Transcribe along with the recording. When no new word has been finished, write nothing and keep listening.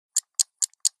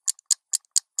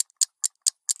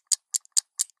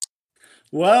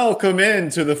Welcome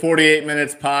into the 48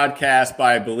 Minutes podcast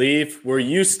by Believe, where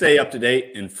you stay up to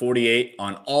date in 48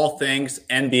 on all things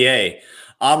NBA.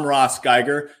 I'm Ross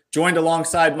Geiger, joined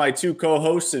alongside my two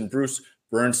co-hosts and Bruce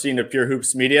Bernstein of Pure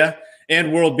Hoops Media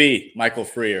and World B, Michael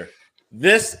Freer.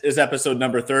 This is episode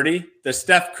number 30, the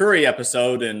Steph Curry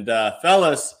episode. And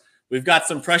fellas, we've got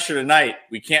some pressure tonight.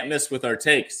 We can't miss with our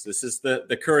takes. This is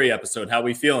the Curry episode. How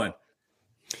we feeling?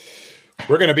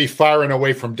 We're going to be firing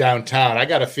away from downtown. I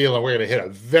got a feeling we're going to hit a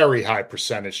very high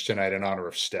percentage tonight in honor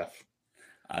of Steph.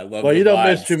 I love. Well, you don't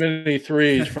miss too many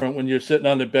threes from when you're sitting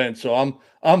on the bench, so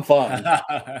I'm fine.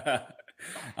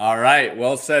 All right,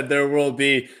 well said. There will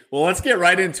be. Well, let's get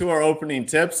right into our opening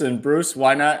tips. And Bruce,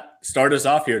 why not start us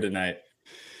off here tonight?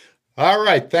 All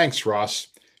right, thanks, Ross.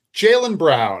 Jaylen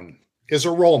Brown is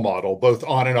a role model both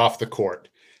on and off the court.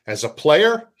 As a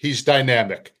player, he's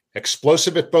dynamic,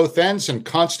 explosive at both ends and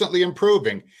constantly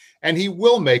improving, and he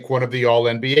will make one of the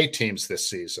All-NBA teams this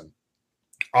season.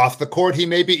 Off the court, he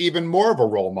may be even more of a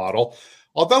role model.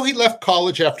 Although he left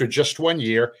college after just 1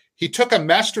 year, he took a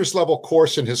master's level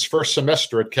course in his first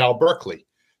semester at Cal Berkeley.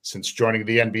 Since joining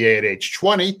the NBA at age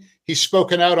 20, he's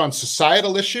spoken out on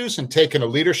societal issues and taken a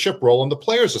leadership role in the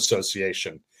Players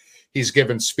Association. He's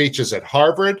given speeches at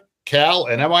Harvard, Cal,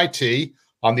 and MIT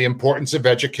on the importance of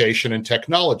education and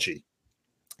technology.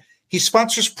 He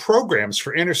sponsors programs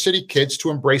for inner city kids to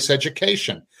embrace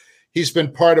education. He's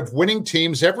been part of winning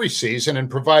teams every season and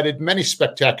provided many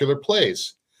spectacular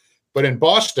plays. But in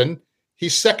Boston,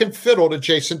 he's second fiddle to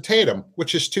Jason Tatum,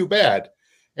 which is too bad.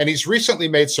 And he's recently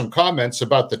made some comments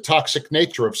about the toxic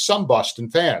nature of some Boston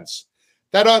fans.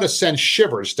 That ought to send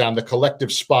shivers down the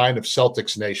collective spine of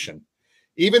Celtics Nation.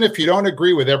 Even if you don't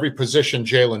agree with every position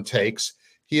Jaylen takes,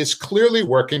 he is clearly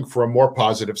working for a more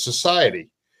positive society.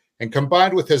 And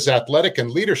combined with his athletic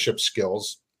and leadership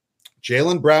skills,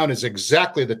 Jaylen Brown is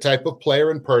exactly the type of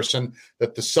player and person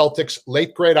that the Celtics'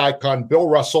 late great icon Bill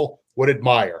Russell would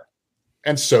admire.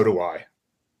 And so do I.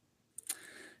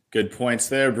 Good points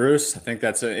there, Bruce. I think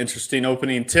that's an interesting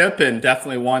opening tip and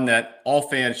definitely one that all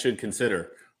fans should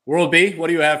consider. World B, what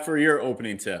do you have for your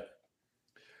opening tip?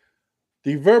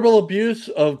 The verbal abuse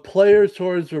of players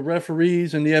towards the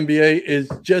referees in the NBA is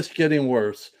just getting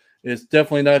worse. It's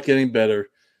definitely not getting better.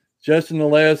 Just in the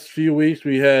last few weeks,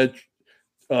 we had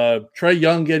Trae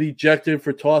Young get ejected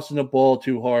for tossing the ball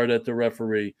too hard at the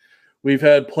referee. We've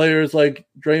had players like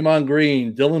Draymond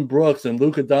Green, Dylan Brooks, and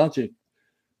Luka Doncic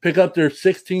pick up their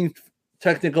 16th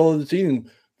technical of the season,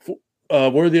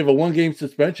 worthy of a one-game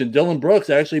suspension. Dylan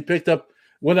Brooks actually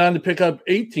went on to pick up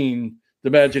 18, the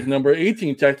magic number,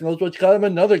 18 technicals, which got him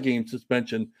another game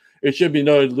suspension. It should be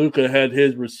noted Luka had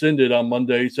his rescinded on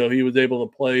Monday, so he was able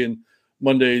to play in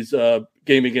Monday's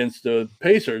game against the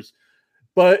Pacers.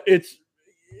 But it's,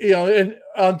 and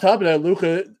on top of that,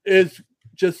 Luka is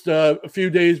just a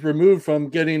few days removed from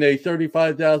getting a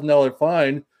 $35,000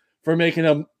 fine for making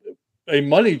a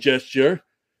money gesture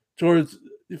towards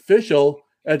the official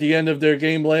at the end of their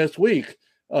game last week.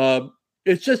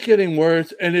 It's just getting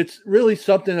worse, and it's really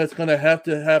something that's going to have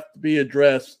to be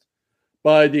addressed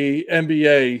by the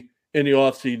NBA in the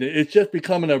offseason. It's just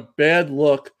becoming a bad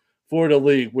look for the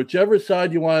league. Whichever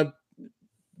side you want to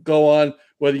go on,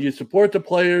 whether you support the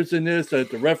players in this,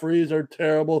 that the referees are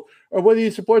terrible, or whether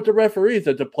you support the referees,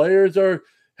 that the players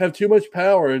have too much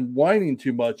power and whining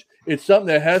too much. It's something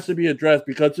that has to be addressed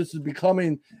because this is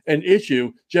becoming an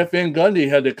issue. Jeff Van Gundy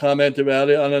had to comment about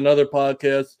it on another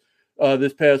podcast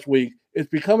this past week. It's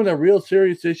becoming a real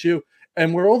serious issue,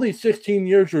 and we're only 16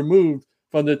 years removed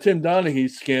from the Tim Donaghy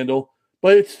scandal,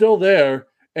 but it's still there,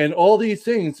 and all these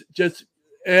things just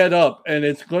add up, and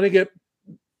it's going to get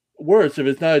worse if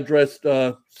it's not addressed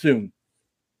soon.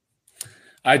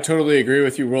 I totally agree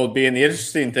with you, World B. And the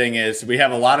interesting thing is we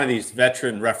have a lot of these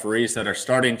veteran referees that are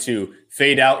starting to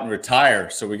fade out and retire.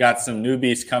 So we got some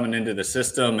newbies coming into the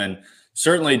system, and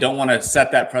certainly don't want to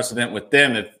set that precedent with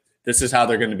them if this is how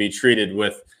they're going to be treated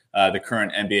with the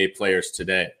current NBA players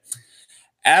today.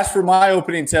 As for my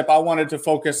opening tip, I wanted to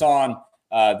focus on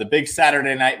the big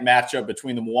Saturday night matchup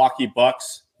between the Milwaukee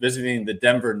Bucks visiting the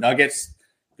Denver Nuggets.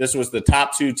 This was the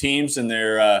top two teams in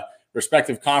their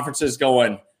respective conferences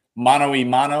going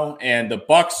mano-a-mano, and the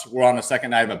Bucks were on the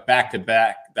second night of a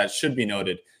back-to-back. That should be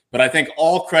noted. But I think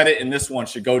all credit in this one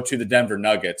should go to the Denver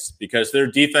Nuggets because their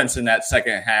defense in that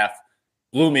second half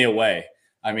blew me away.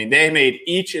 I mean, they made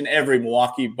each and every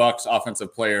Milwaukee Bucks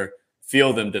offensive player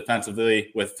feel them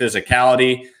defensively with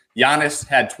physicality. Giannis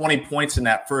had 20 points in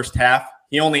that first half.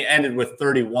 He only ended with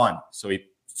 31, so he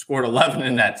scored 11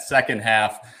 in that second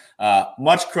half.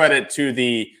 Much credit to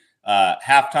the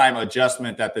halftime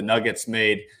adjustment that the Nuggets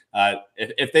made.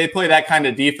 If they play that kind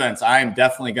of defense, I am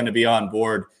definitely going to be on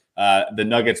board the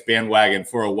Nuggets bandwagon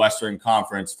for a Western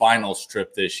Conference Finals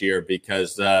trip this year,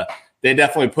 because they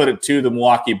definitely put it to the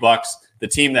Milwaukee Bucks, the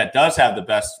team that does have the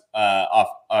best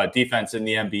defense in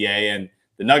the NBA. And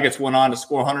the Nuggets went on to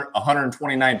score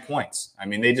 129 points. I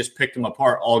mean, they just picked them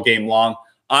apart all game long,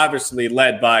 obviously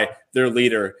led by their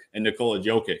leader in Nikola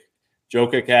Jokic.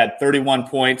 Jokic had 31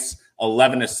 points,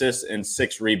 11 assists, and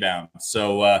 6 rebounds.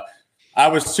 So I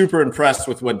was super impressed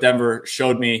with what Denver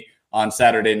showed me on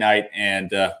Saturday night,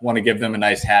 and want to give them a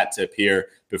nice hat tip here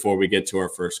before we get to our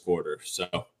first quarter. So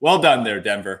well done there,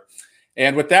 Denver.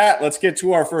 And with that, let's get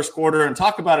to our first quarter and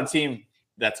talk about a team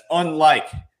that's unlike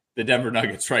the Denver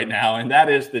Nuggets right now, and that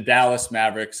is the Dallas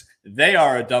Mavericks. They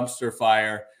are a dumpster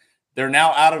fire. They're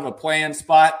now out of a play-in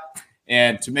spot,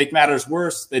 and to make matters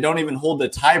worse, they don't even hold the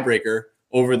tiebreaker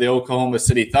over the Oklahoma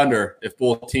City Thunder if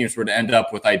both teams were to end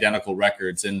up with identical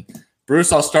records. And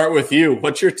Bruce, I'll start with you.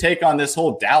 What's your take on this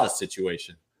whole Dallas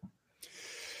situation?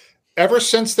 Ever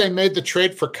since they made the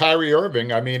trade for Kyrie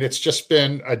Irving, I mean, it's just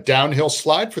been a downhill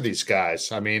slide for these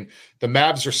guys. I mean, the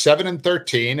Mavs are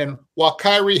 7-13, and while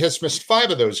Kyrie has missed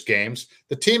 5 of those games,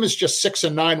 the team is just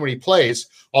 6-9 when he plays.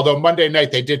 Although Monday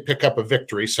night they did pick up a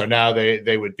victory, so now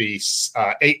they would be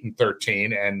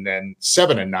 8-13 and then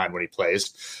 7-9 when he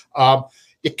plays.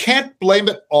 You can't blame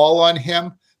it all on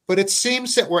him, but it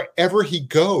seems that wherever he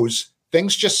goes,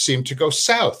 things just seem to go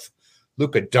south.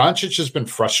 Luka Doncic has been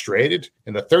frustrated.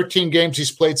 In the 13 games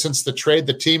he's played since the trade,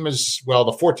 the team is, well,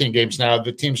 the 14 games now,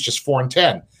 the team's just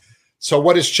 4-10. So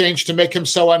what has changed to make him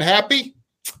so unhappy?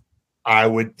 I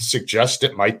would suggest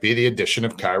it might be the addition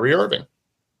of Kyrie Irving.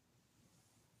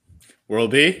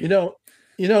 World B? You know,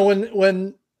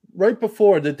 when right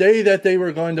before the day that they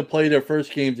were going to play their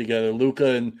first game together,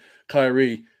 Luka and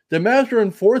Kyrie, the Mavs were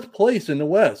in 4th place in the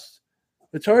West.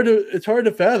 It's hard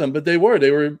to fathom, but they were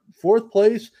 4th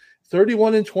place,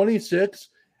 31-26,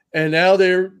 and now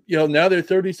they're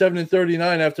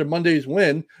 37-39 after Monday's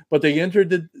win. But they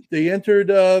entered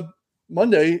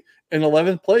Monday in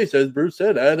 11th place, as Bruce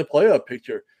said. I had a playoff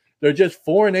picture. They're just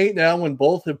 4-8 now when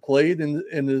both have played in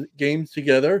the games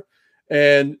together,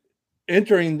 and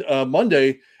entering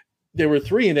Monday, they were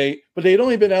 3-8, but they'd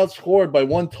only been outscored by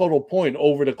 1 total point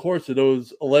over the course of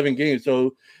those 11 games.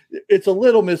 So it's a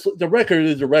little the record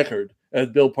is a record, as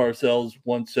Bill Parcells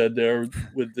once said there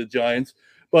with the Giants.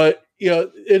 But,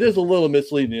 it is a little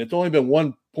misleading. It's only been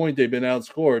 1 point they've been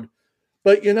outscored.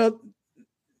 But,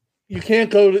 you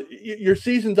can't your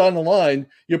season's on the line,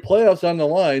 your playoffs on the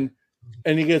line,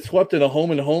 and you get swept in a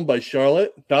home-and-home by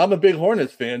Charlotte. Now, I'm a big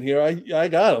Hornets fan here. I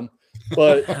got them.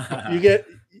 But you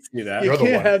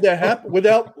can't have that happen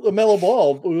without LaMelo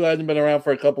Ball, who hasn't been around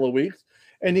for a couple of weeks.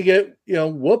 And you get,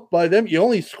 whooped by them. You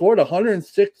only scored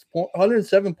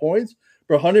 107 points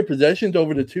for 100 possessions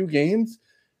over the 2 games.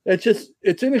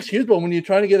 It's inexcusable when you're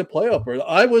trying to get a playoff berth.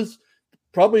 I was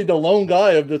probably the lone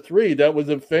guy of the 3 that was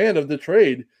a fan of the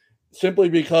trade, simply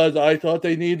because I thought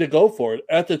they needed to go for it.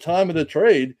 At the time of the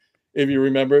trade, if you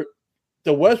remember,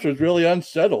 the West was really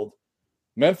unsettled.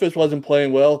 Memphis wasn't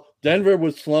playing well. Denver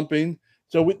was slumping.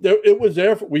 So it was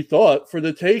there, we thought, for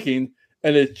the taking,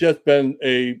 and it's just been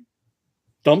a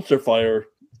dumpster fire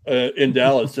in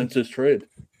Dallas since this trade.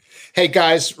 Hey,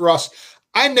 guys, Ross,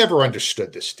 I never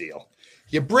understood this deal.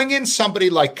 You bring in somebody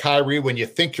like Kyrie when you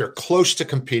think you're close to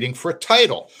competing for a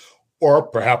title, or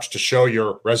perhaps to show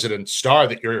your resident star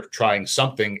that you're trying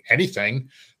anything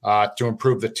to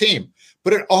improve the team.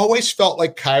 But it always felt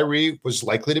like Kyrie was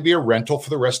likely to be a rental for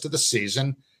the rest of the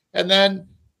season. And then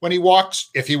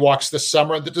if he walks this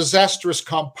summer, the disaster is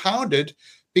compounded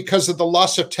because of the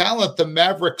loss of talent the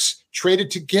Mavericks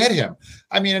traded to get him.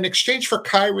 I mean, in exchange for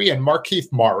Kyrie and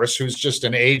Markieff Morris, who's just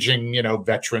an aging,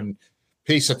 veteran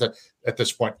piece at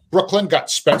this point, Brooklyn got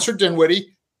Spencer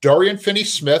Dinwiddie, Dorian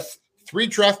Finney-Smith, 3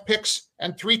 draft picks,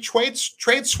 and 3 trade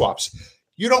swaps.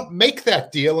 You don't make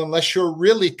that deal unless you're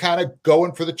really kind of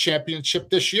going for the championship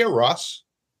this year, Ross.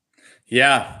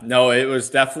 Yeah, no, it was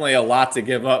definitely a lot to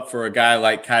give up for a guy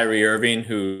like Kyrie Irving,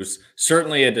 who's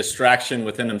certainly a distraction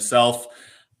within himself.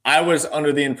 I was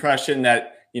under the impression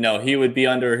that, he would be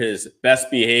under his best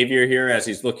behavior here as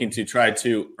he's looking to try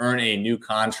to earn a new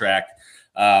contract.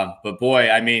 But boy,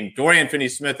 I mean, Dorian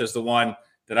Finney-Smith is the one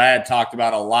that I had talked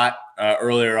about a lot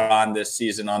earlier on this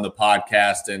season on the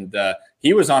podcast. And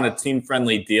he was on a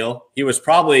team-friendly deal. He was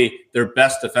probably their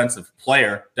best defensive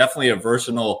player, definitely a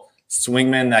versatile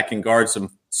swingman that can guard some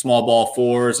small ball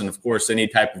 4s and, of course, any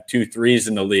type of 2-3s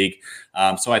in the league.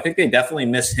 So I think they definitely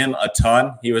miss him a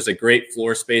ton. He was a great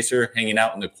floor spacer, hanging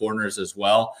out in the corners as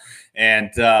well. And,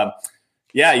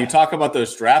 you talk about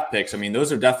those draft picks. I mean,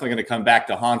 those are definitely going to come back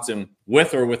to haunt him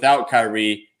with or without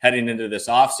Kyrie heading into this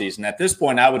offseason. At this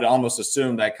point, I would almost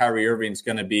assume that Kyrie Irving is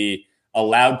going to be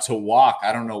allowed to walk.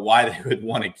 I don't know why they would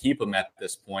want to keep him at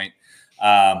this point.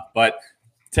 But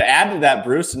to add to that,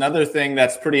 Bruce, another thing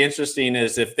that's pretty interesting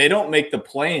is if they don't make the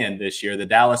play-in this year, the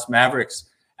Dallas Mavericks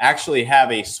actually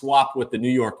have a swap with the New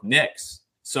York Knicks.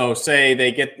 So say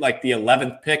they get like the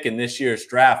 11th pick in this year's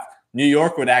draft, New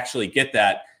York would actually get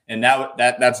that. And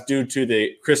that's due to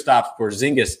the Kristaps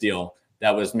Porzingis deal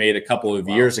that was made a couple of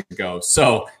years ago.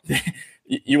 So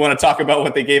you want to talk about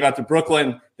what they gave out to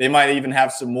Brooklyn? They might even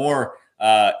have some more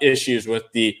issues with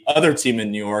the other team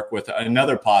in New York with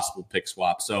another possible pick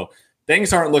swap. So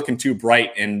things aren't looking too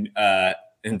bright in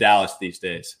Dallas these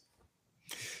days.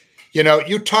 You know,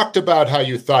 you talked about how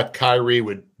you thought Kyrie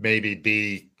would maybe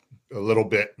be a little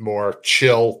bit more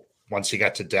chill once he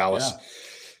got to Dallas.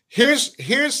 Yeah.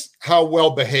 Here's how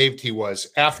well behaved he was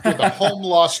after the home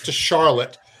loss to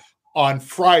Charlotte on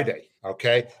Friday.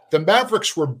 Okay. The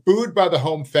Mavericks were booed by the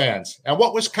home fans. And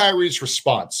what was Kyrie's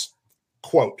response?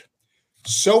 Quote,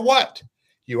 "So what?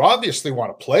 You obviously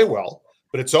want to play well,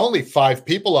 but it's only 5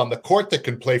 people on the court that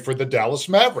can play for the Dallas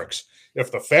Mavericks.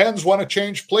 If the fans want to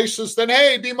change places, then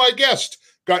hey, be my guest.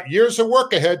 Got years of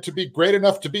work ahead to be great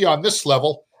enough to be on this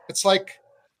level." It's like,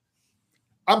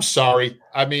 I'm sorry.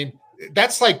 I mean,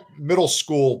 that's like middle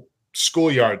school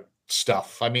schoolyard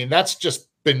stuff. I mean, that's just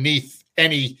beneath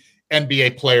any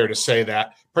NBA player to say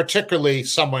that, particularly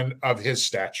someone of his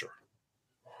stature.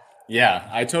 Yeah,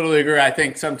 I totally agree. I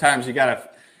think sometimes you got to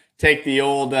take the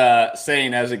old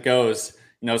saying as it goes.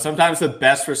 You know, sometimes the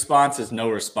best response is no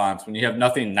response. When you have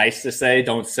nothing nice to say,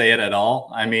 don't say it at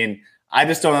all. I mean, I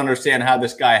just don't understand how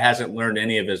this guy hasn't learned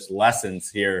any of his lessons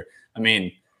here. I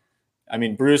mean,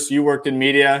 Bruce, you worked in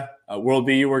media. World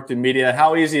B, you worked in media.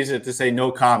 How easy is it to say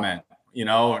no comment? You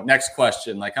know, next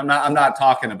question. Like, I'm not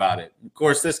talking about it. Of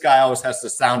course, this guy always has to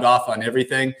sound off on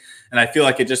everything, and I feel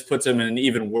like it just puts him in an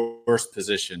even worse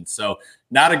position. So,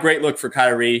 not a great look for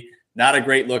Kyrie. Not a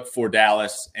great look for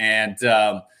Dallas. And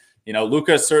you know,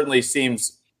 Luka certainly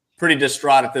seems pretty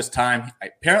distraught at this time.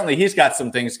 Apparently, he's got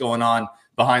some things going on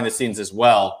behind the scenes as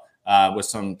well, with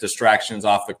some distractions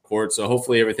off the court. So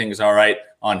hopefully everything's all right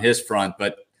on his front,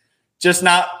 but just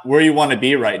not where you want to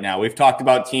be right now. We've talked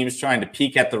about teams trying to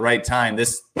peak at the right time.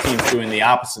 This team's doing the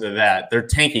opposite of that. They're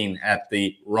tanking at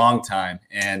the wrong time,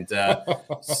 and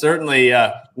certainly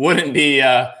wouldn't be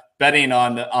betting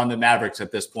on the Mavericks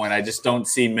at this point. I just don't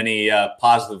see many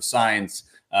positive signs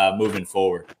moving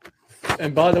forward.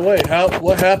 And by the way,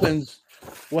 what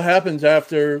happens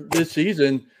after this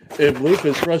season if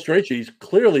Luka's frustrated? He's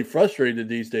clearly frustrated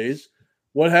these days.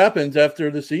 What happens after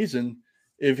the season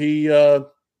if he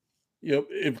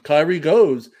if Kyrie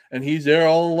goes and he's there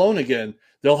all alone again?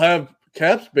 They'll have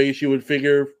cap space, you would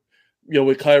figure,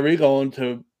 with Kyrie going,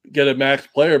 to get a max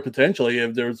player potentially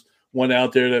if there's one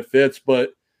out there that fits.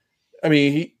 But I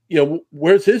mean,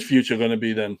 where's his future going to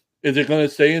be then? Is it going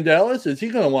to stay in Dallas? Is he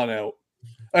going to want out?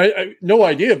 I no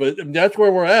idea, but that's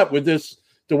where we're at with this,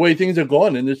 the way things have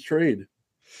gone in this trade.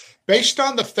 Based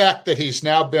on the fact that he's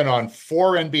now been on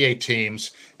 4 NBA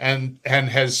teams and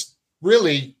has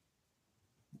really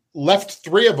left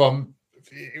 3 of them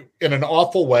in an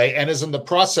awful way and is in the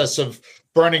process of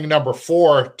burning number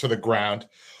 4 to the ground,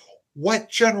 what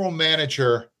general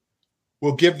manager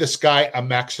will give this guy a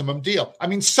maximum deal? I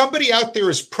mean, somebody out there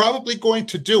is probably going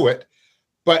to do it,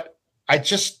 but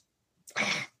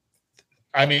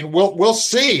we'll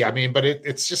see. I mean, but it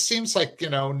just seems like,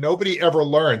 nobody ever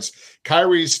learns.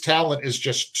 Kyrie's talent is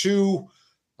just too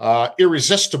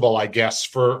irresistible, I guess,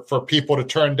 for people to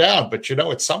turn down. But,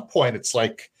 at some point it's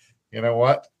like, you know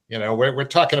what? We're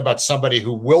talking about somebody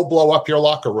who will blow up your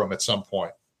locker room at some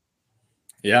point.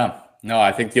 Yeah. No,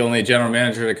 I think the only general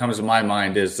manager that comes to my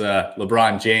mind is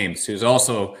LeBron James, who's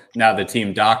also now the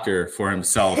team doctor for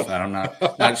himself. I'm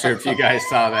not sure if you guys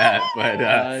saw that, but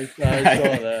I saw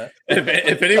that.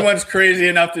 If anyone's crazy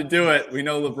enough to do it, we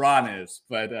know LeBron is.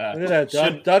 But look at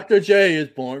that, Dr. J is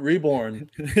reborn.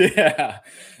 Yeah,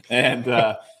 and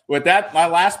with that, my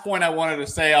last point I wanted to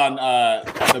say on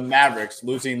the Mavericks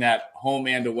losing that home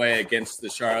and away against the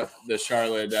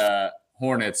Charlotte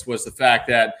Hornets was the fact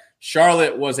that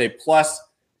Charlotte was a plus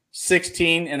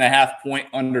 16.5 point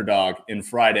underdog on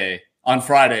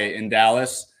Friday in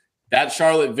Dallas. That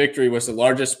Charlotte victory was the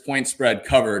largest point spread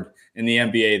covered in the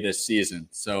NBA this season.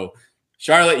 So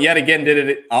Charlotte yet again did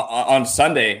it on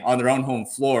Sunday on their own home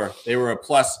floor. They were a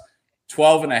plus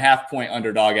 12.5 point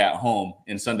underdog at home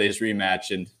in Sunday's rematch.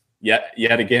 And yet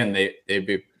again,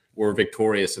 they were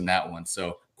victorious in that one.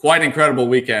 So quite incredible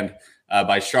weekend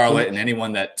by Charlotte and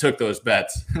anyone that took those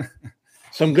bets.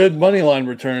 Some good money line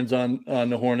returns on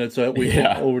the Hornets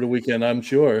over the weekend, I'm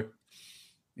sure.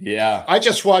 Yeah.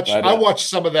 I watched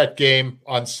some of that game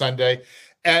on Sunday,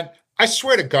 and I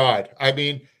swear to God, I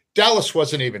mean, Dallas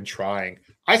wasn't even trying.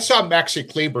 I saw Maxi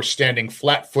Kleber standing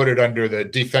flat-footed under the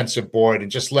defensive board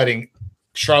and just letting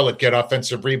Charlotte get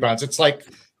offensive rebounds. It's like,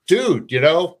 dude,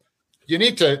 you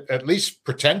need to at least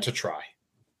pretend to try.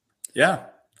 Yeah.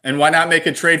 And why not make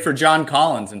a trade for John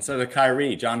Collins instead of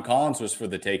Kyrie? John Collins was for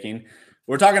the taking.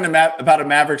 We're talking about a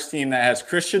Mavericks team that has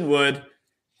Christian Wood,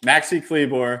 Maxi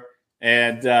Kleber,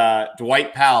 and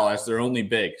Dwight Powell as their only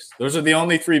bigs. Those are the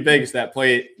only three bigs that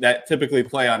typically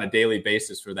play on a daily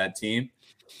basis for that team.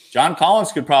 John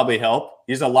Collins could probably help.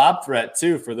 He's a lob threat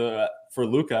too for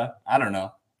Luka. I don't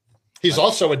know. He's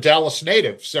also a Dallas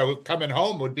native, so coming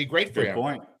home would be great for him. Good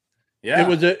point. Yeah,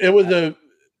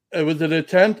 it was an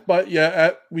attempt, but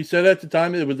we said at the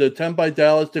time it was an attempt by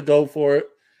Dallas to go for it,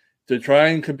 to try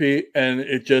and compete, and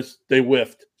they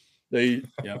whiffed. They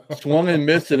swung and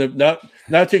missed, and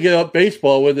not to get up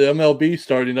baseball with the MLB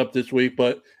starting up this week,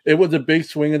 but it was a big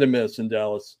swing and a miss in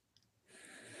Dallas.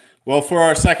 Well, for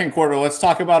our second quarter, let's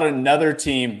talk about another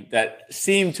team that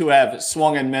seemed to have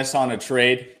swung and missed on a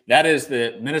trade. That is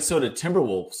the Minnesota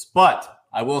Timberwolves. But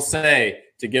I will say,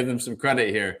 to give them some credit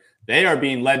here, they are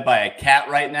being led by a cat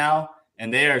right now,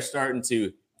 and they are starting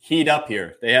to heat up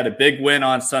here. They had a big win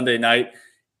on Sunday night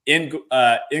in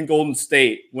Golden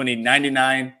State, winning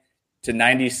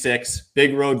 99-96.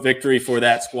 Big road victory for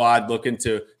that squad, looking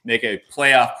to make a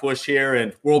playoff push here.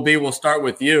 And World B, we'll start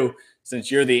with you,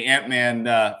 since you're the Ant-Man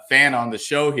fan on the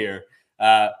show here.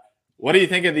 What do you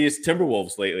think of these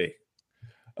Timberwolves lately?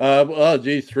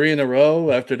 3 in a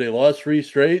row after they lost 3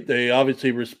 straight. They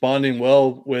obviously responding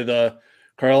well with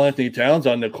Karl-Anthony Towns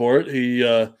on the court. He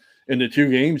in the 2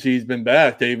 games he's been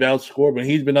back, they've outscored. When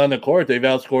he's been on the court, they've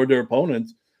outscored their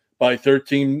opponents by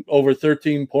over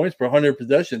 13 points per 100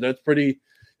 possessions. That's pretty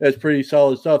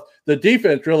solid stuff. The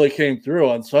defense really came through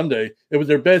on Sunday. It was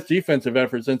their best defensive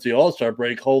effort since the All-Star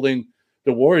break, holding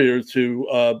the Warriors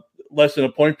to less than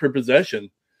a point per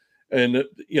possession. And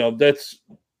that's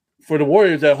for the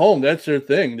Warriors at home. That's their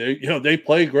thing. They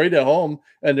play great at home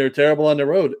and they're terrible on the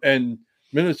road. And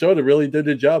Minnesota really did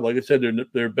the job. Like I said,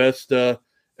 their best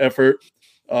effort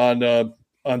on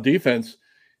defense.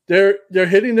 They're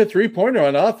hitting the 3-pointer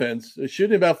on offense. They're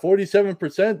shooting about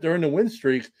 47% during the win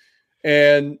streak.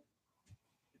 And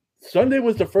Sunday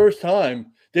was the first time.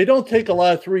 They don't take a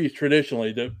lot of threes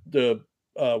traditionally. The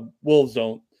Wolves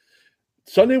don't.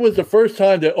 Sunday was the first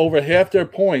time that over half their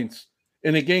points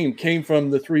in a game came from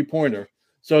the 3-pointer.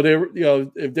 So they,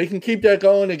 if they can keep that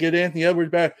going and get Anthony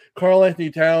Edwards back, Karl-Anthony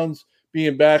Towns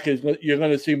being back, you're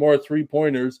going to see more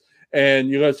 3-pointers, and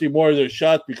you're going to see more of their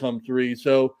shots become 3.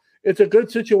 So it's a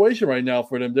good situation right now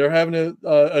for them. They're having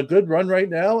a good run right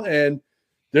now, and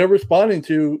they're responding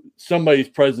to somebody's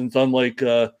presence, unlike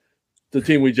the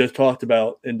team we just talked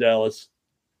about in Dallas.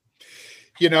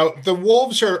 The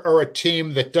Wolves are a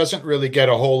team that doesn't really get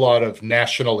a whole lot of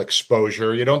national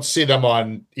exposure. You don't see them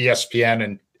on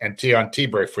ESPN and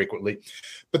TNT very frequently.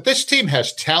 But this team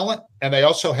has talent, and they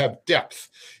also have depth.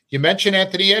 You mentioned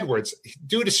Anthony Edwards.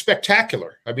 Dude is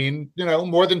spectacular. I mean,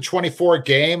 more than 24 a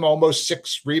game, almost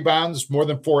 6 rebounds, more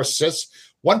than 4 assists,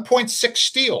 1.6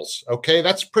 steals. Okay,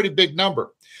 that's a pretty big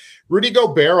number. Rudy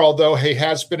Gobert, although he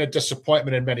has been a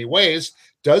disappointment in many ways,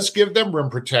 does give them rim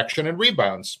protection and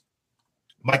rebounds.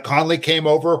 Mike Conley came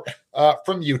over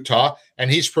from Utah, and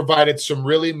he's provided some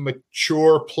really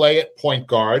mature play at point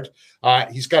guard.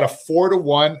 He's got a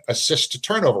 4-to-1 assist to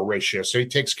turnover ratio, so he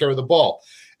takes care of the ball.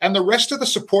 And the rest of the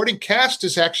supporting cast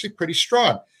is actually pretty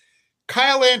strong.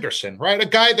 Kyle Anderson, right? A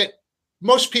guy that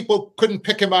most people couldn't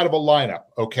pick him out of a lineup,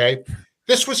 okay?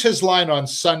 This was his line on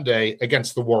Sunday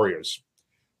against the Warriors.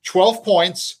 12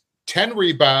 points, 10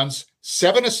 rebounds,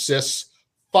 7 assists,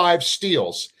 5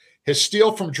 steals. His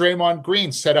steal from Draymond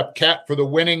Green set up Cat for the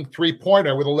winning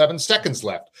 3-pointer with 11 seconds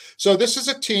left. So this is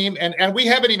a team, and we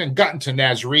haven't even gotten to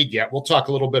Naz Reid yet. We'll talk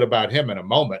a little bit about him in a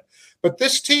moment. But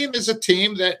this team is a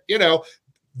team that,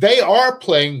 they are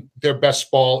playing their best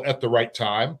ball at the right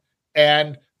time.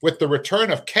 And with the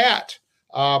return of Cat,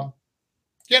 they're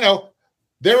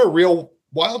a real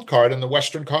wild card in the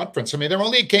Western Conference. I mean, they're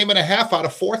only a game and a half out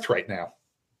of 4th right now.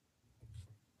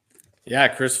 Yeah,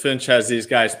 Chris Finch has these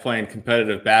guys playing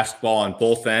competitive basketball on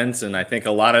both ends, and I think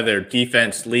a lot of their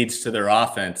defense leads to their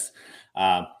offense.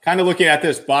 Kind of looking at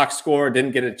this box score,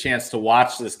 didn't get a chance to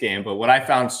watch this game, but what I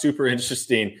found super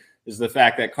interesting is the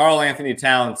fact that Karl-Anthony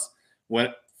Towns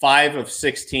went 5 of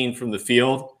 16 from the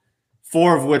field,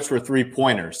 4 of which were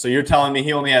 3-pointers. So you're telling me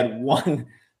he only had one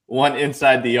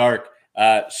inside the arc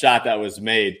shot that was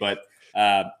made. But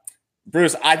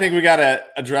Bruce, I think we got to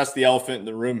address the elephant in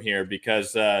the room here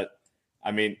because,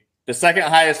 The second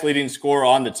highest leading scorer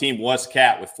on the team was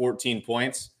Cat with 14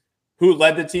 points. Who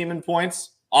led the team in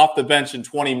points? Off the bench in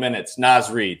 20 minutes, Naz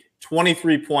Reid.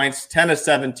 23 points, 10 of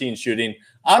 17 shooting.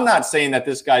 I'm not saying that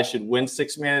this guy should win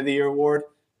Sixth Man of the Year award,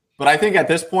 but I think at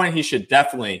this point he should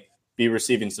definitely be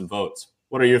receiving some votes.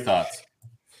 What are your thoughts?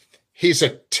 He's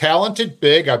a talented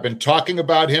big. I've been talking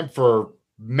about him for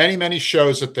many, many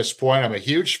shows at this point. I'm a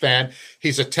huge fan.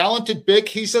 He's a talented big.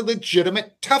 He's a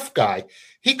legitimate tough guy.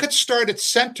 He could start at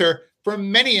center for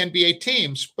many NBA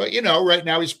teams, but, right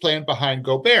now he's playing behind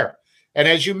Gobert. And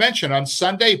as you mentioned, on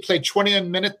Sunday, he played 21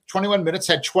 minutes,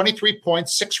 had 23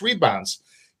 points, 6 rebounds.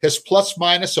 His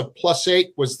plus-minus of +8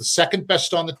 was the second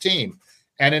best on the team.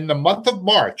 And in the month of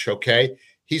March,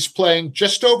 he's playing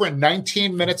just over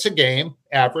 19 minutes a game,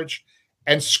 average,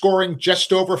 and scoring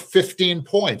just over 15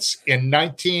 points in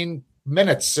 19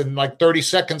 minutes and like 30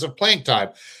 seconds of playing time.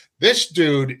 This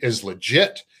dude is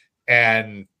legit.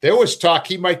 And there was talk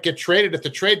he might get traded at the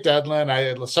trade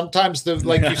deadline. Sometimes,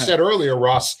 like you said earlier,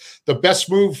 Ross, the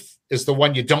best move is the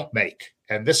one you don't make.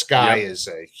 And this guy is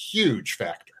a huge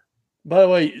factor. By the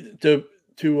way, to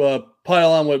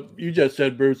pile on what you just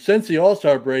said, Bruce, since the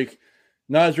All-Star break,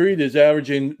 Naz Reid is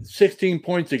averaging 16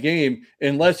 points a game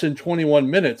in less than 21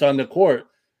 minutes on the court.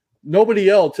 Nobody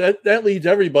else, that leads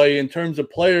everybody in terms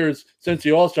of players since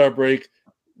the All-Star break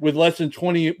with less than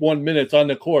 21 minutes on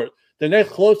the court. The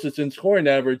next closest in scoring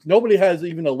average, nobody has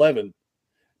even 11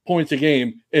 points a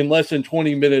game in less than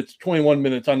 21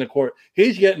 minutes on the court.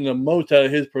 He's getting the most out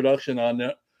of his production on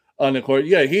the court.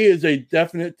 Yeah, he is a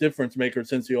definite difference maker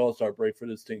since the All-Star break for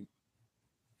this team.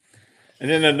 And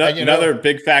then another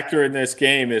big factor in this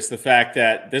game is the fact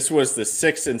that this was the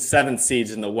 6th and 7th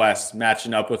seeds in the West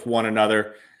matching up with one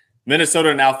another.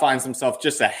 Minnesota now finds themselves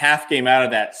just a half game out of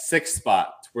that 6th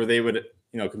spot where they would,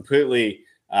 completely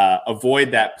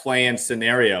avoid that play-in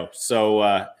scenario.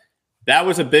 So that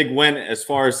was a big win as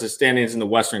far as the standings in the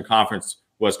Western Conference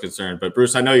was concerned. But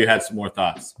Bruce, I know you had some more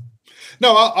thoughts.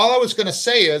 No, all I was going to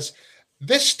say is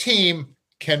this team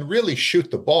can really shoot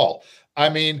the ball. I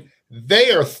mean,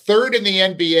 they are third in the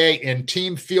NBA in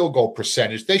team field goal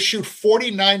percentage. They shoot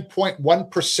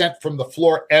 49.1% from the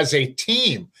floor as a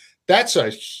team. That's a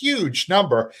huge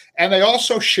number. And they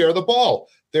also share the ball.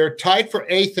 They're tied for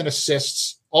 8th in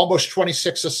assists, almost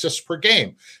 26 assists per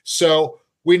game. So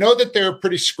we know that they're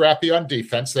pretty scrappy on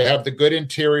defense. They have the good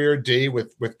interior D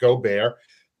with Gobert.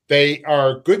 They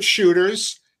are good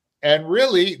shooters, and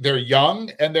really they're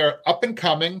young and they're up and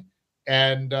coming.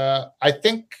 And I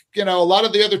think, a lot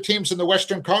of the other teams in the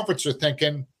Western Conference are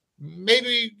thinking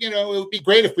maybe, it would be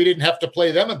great if we didn't have to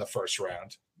play them in the first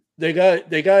round.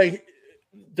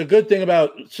 The good thing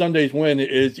about Sunday's win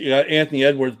is you got Anthony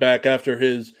Edwards back after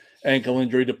his ankle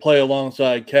injury to play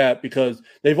alongside Cat, because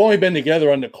they've only been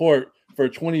together on the court for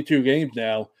 22 games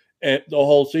now at the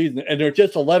whole season, and they're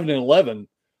just 11-11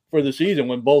 for the season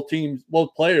when both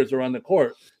players are on the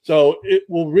court. So it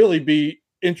will really be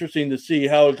interesting to see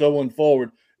how it's going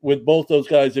forward with both those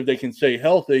guys, if they can stay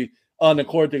healthy on the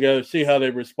court together, see how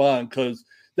they respond, because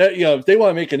that, if they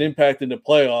want to make an impact in the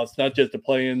playoffs, not just the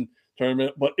play-in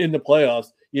tournament, but in the playoffs,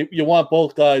 you want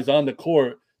both guys on the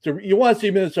court. So you want to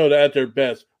see Minnesota at their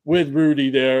best with Rudy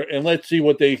there, and let's see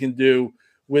what they can do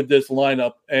with this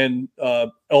lineup and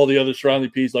all the other surrounding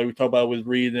pieces like we talked about with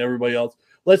Reed and everybody else.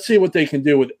 Let's see what they can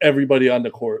do with everybody on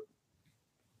the court.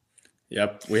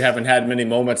 Yep, we haven't had many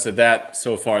moments of that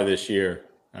so far this year.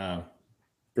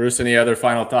 Bruce, any other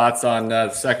final thoughts on the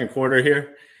second quarter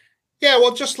here? Yeah,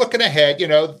 well, just looking ahead,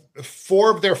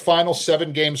 4 of their final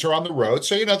 7 games are on the road.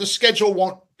 So, the schedule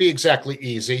won't be exactly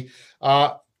easy.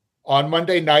 On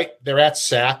Monday night, they're at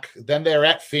SAC. Then they're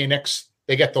at Phoenix.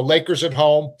 They get the Lakers at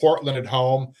home, Portland at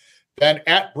home, then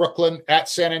at Brooklyn, at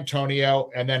San Antonio,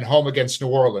 and then home against New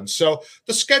Orleans. So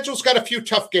the schedule's got a few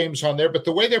tough games on there, but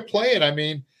the way they're playing, I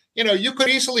mean, you could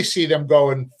easily see them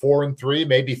going 4-3,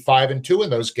 maybe 5-2 in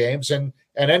those games and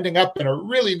ending up in a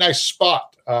really nice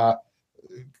spot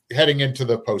heading into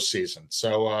the postseason.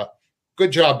 So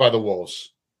good job by the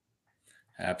Wolves.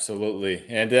 Absolutely.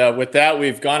 And with that,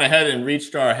 we've gone ahead and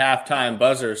reached our halftime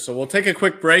buzzer. So we'll take a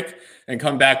quick break and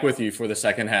come back with you for the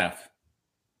second half.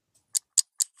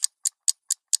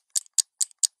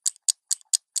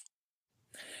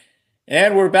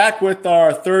 And we're back with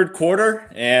our third quarter.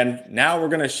 And now we're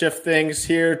going to shift things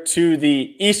here to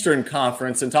the Eastern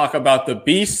Conference and talk about the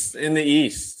beasts in the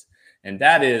East. And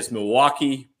that is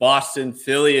Milwaukee, Boston,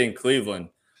 Philly, and Cleveland,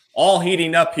 all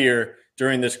heating up here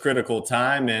during this critical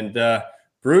time. And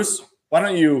Bruce, why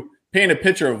don't you paint a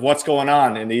picture of what's going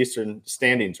on in the Eastern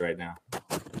standings right now?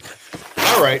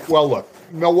 All right. Well, look,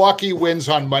 Milwaukee wins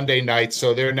on Monday night,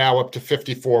 so they're now up to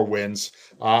 54 wins.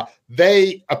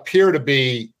 They appear to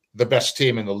be the best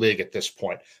team in the league at this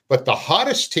point. But the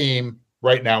hottest team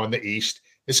right now in the East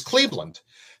is Cleveland.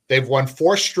 They've won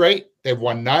 4 straight. They've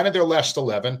won 9 of their last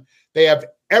 11. They have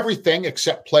everything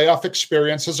except playoff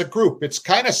experience as a group. It's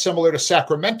kind of similar to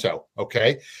Sacramento,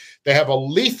 okay? They have a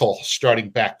lethal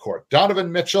starting backcourt.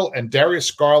 Donovan Mitchell and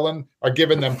Darius Garland are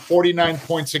giving them 49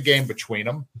 points a game between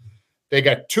them. They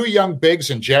got 2 young bigs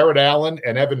in Jared Allen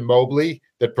and Evan Mobley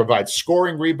that provide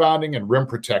scoring, rebounding, and rim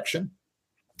protection.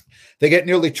 They get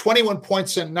nearly 21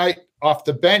 points a night off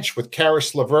the bench with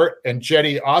Karis LeVert and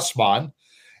Jetty Osman.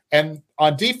 And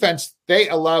on defense, they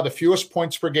allow the fewest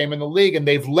points per game in the league, and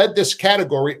they've led this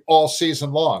category all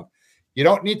season long. You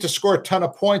don't need to score a ton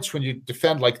of points when you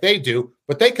defend like they do,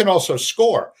 but they can also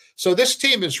score. So this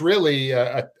team is really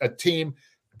a team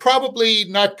probably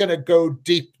not going to go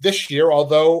deep this year,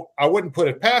 although I wouldn't put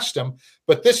it past them.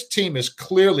 But this team is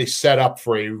clearly set up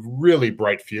for a really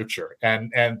bright future,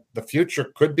 and the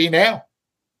future could be now.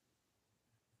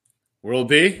 Will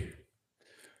be.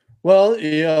 Well,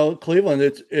 Cleveland,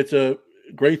 it's a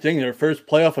great thing. Their first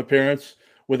playoff appearance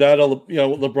without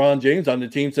LeBron James on the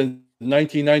team since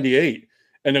 1998,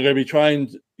 and they're going to be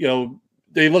trying.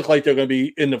 They look like they're going to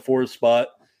be in the 4th spot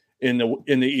in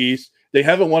the East. They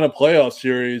haven't won a playoff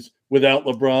series without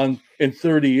LeBron in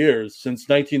 30 years since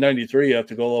 1993. You have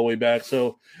to go all the way back.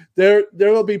 So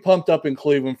they'll be pumped up in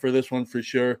Cleveland for this one for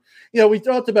sure. We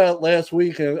talked about it last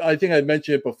week, and I think I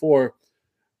mentioned it before.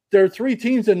 There are 3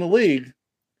 teams in the league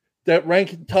that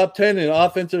rank top 10 in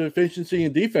offensive efficiency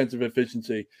and defensive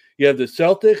efficiency. You have the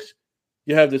Celtics,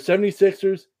 you have the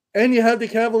 76ers, and you have the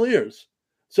Cavaliers.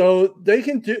 So they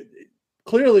can do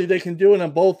it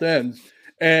on both ends.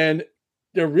 And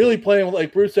they're really playing,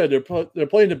 like Bruce said, they're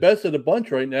playing the best of the bunch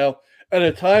right now at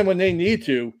a time when they need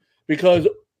to. Because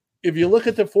if you look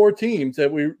at the 4 teams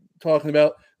that we're talking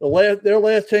about, their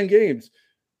last 10 games,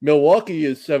 Milwaukee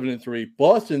is 7-3,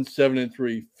 Boston's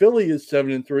 7-3, Philly is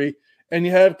 7-3, and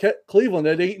you have Cleveland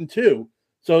at 8-2.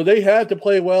 So they had to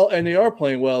play well, and they are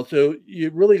playing well. So you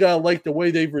really got to like the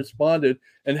way they've responded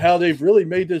and how they've really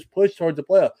made this push towards the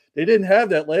playoff. They didn't have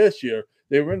that last year.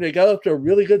 They got up to a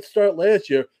really good start last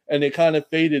year, and they kind of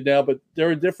faded now. But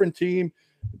they're a different team.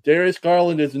 Darius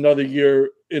Garland is another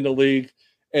year in the league,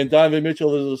 and Donovan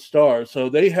Mitchell is a star. So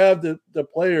they have the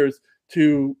players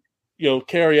to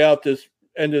carry out this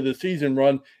end of the season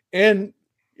run. And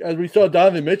as we saw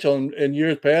Donovan Mitchell in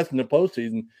years past in the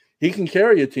postseason, he can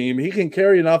carry a team. He can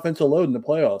carry an offensive load in the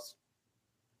playoffs.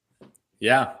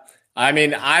 Yeah. I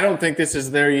mean, I don't think this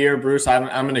is their year, Bruce.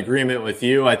 I'm in agreement with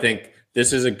you. I think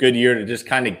this is a good year to just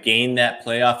kind of gain that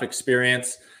playoff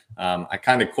experience. I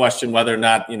kind of question whether or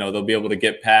not, they'll be able to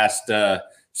get past,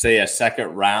 say, a second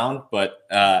round. But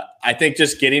I think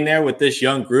just getting there with this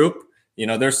young group,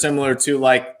 they're similar to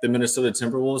like the Minnesota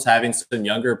Timberwolves, having some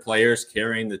younger players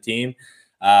carrying the team.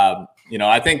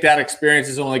 I think that experience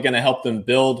is only going to help them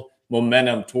build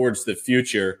momentum towards the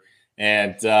future.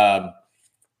 And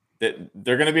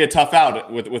they're going to be a tough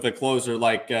out with a closer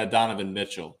like Donovan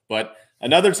Mitchell. But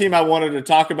another team I wanted to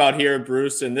talk about here,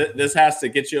 Bruce, and this has to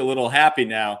get you a little happy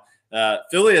now.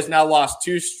 Philly has now lost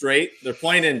 2 straight. They're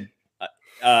playing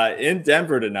in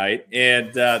Denver tonight,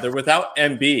 and they're without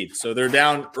Embiid. So they're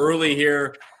down early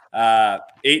here,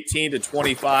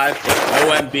 18-25.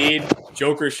 No Embiid.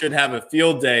 Joker should have a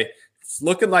field day. It's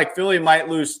looking like Philly might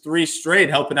lose 3 straight,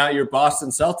 helping out your Boston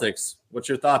Celtics. What's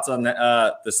your thoughts on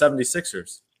the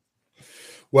 76ers?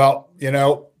 Well,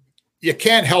 you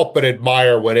can't help but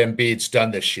admire what Embiid's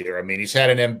done this year. I mean, he's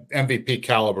had an MVP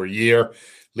caliber year,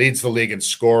 leads the league in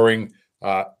scoring.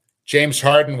 James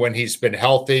Harden, when he's been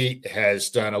healthy, has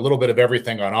done a little bit of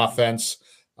everything on offense,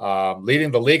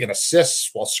 leading the league in assists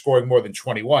while scoring more than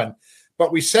 21.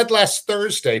 But we said last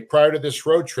Thursday, prior to this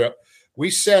road trip, we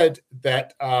said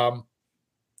that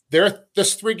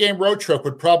this 3-game road trip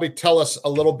would probably tell us a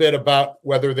little bit about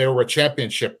whether they were a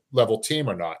championship level team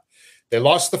or not. They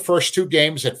lost the first 2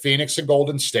 games at Phoenix and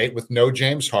Golden State with no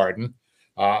James Harden.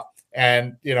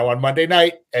 And on Monday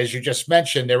night, as you just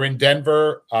mentioned, they're in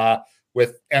Denver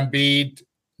with Embiid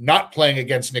not playing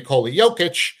against Nikola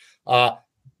Jokic.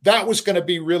 That was going to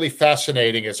be really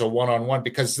fascinating as a one-on-one,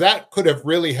 because that could have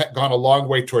really gone a long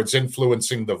way towards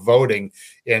influencing the voting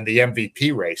in the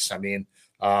MVP race. I mean,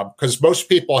 because most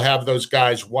people have those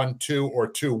guys 1-2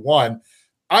 or 2-1.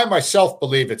 I myself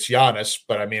believe it's Giannis,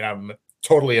 but I mean, I'm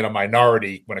totally in a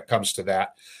minority when it comes to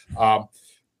that.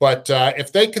 But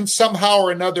if they can somehow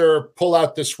or another pull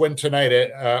out this win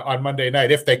tonight on Monday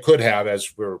night, if they could have,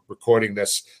 as we're recording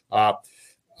this,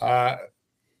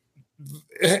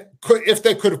 if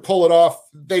they could have pulled it off,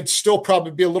 they'd still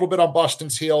probably be a little bit on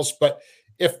Boston's heels. But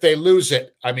if they lose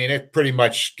it, I mean, it pretty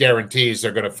much guarantees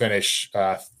they're going to finish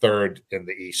third in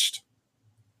the East.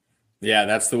 Yeah,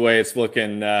 that's the way it's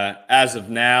looking as of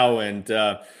now. And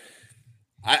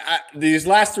these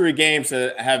last three games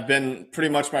have been pretty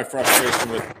much my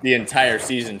frustration with the entire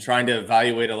season, trying to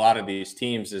evaluate a lot of these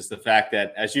teams, is the fact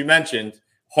that, as you mentioned,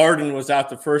 Harden was out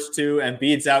the first two,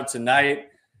 Embiid's out tonight.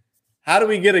 How do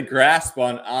we get a grasp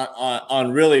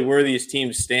on really where these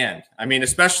teams stand? I mean,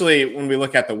 especially when we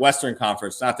look at the Western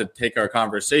Conference, not to take our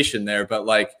conversation there, but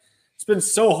like, it's been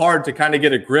so hard to kind of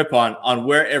get a grip on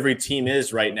where every team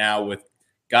is right now, with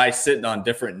guys sitting on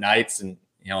different nights and,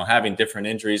 having different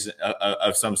injuries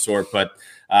of some sort. But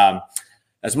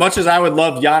as much as I would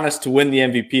love Giannis to win the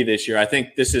MVP this year, I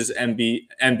think this is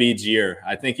Embiid's year.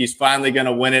 I think he's finally going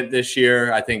to win it this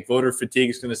year. I think voter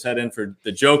fatigue is going to set in for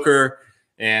the Joker.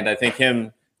 And I think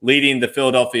him leading the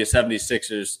Philadelphia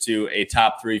 76ers to a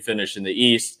top three finish in the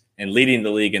East and leading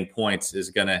the league in points is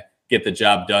going to get the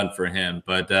job done for him.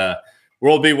 But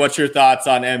World B, what's your thoughts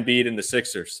on Embiid and the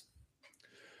Sixers?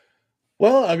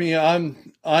 Well, I mean,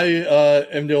 I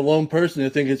am the lone person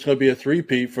that think it's going to be a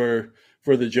three-peat for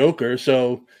the Joker.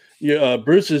 So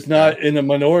Bruce is not in a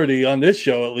minority on this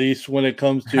show, at least when it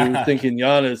comes to thinking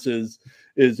Giannis is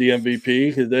the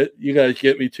MVP, because you guys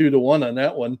get me 2-1 on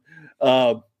that one.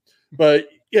 But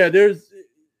yeah,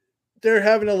 they're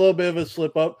having a little bit of a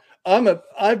slip up.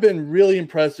 I've been really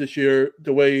impressed this year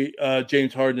the way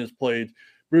James Harden has played.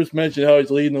 Bruce mentioned how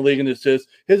he's leading the league in assists.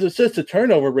 His assist to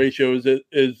turnover ratio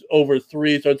is over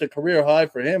 3, so it's a career high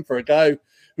for him, for a guy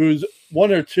who's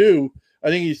 1 or 2. I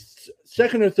think he's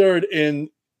second or third in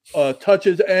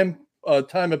touches and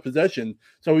time of possession.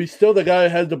 So he's still the guy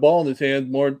that has the ball in his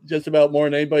hand just about more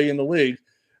than anybody in the league.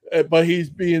 But he's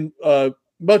being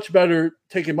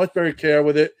taking much better care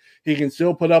with it. He can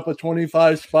still put up a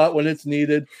 25 spot when it's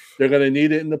needed. They're going to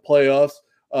need it in the playoffs.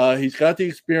 He's got the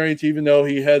experience, even though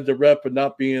he had the rep of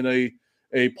not being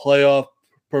a playoff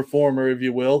performer, if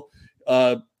you will.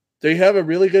 They have a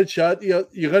really good shot. You're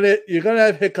gonna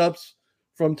have hiccups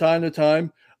from time to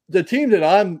time. The team that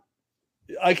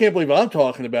I can't believe I'm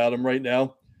talking about them right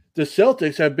now. The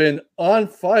Celtics have been on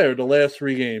fire the last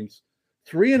 3 games,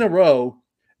 3 in a row,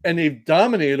 and they've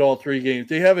dominated all 3 games.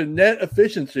 They have a net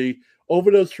efficiency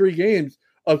over those 3 games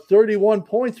of 31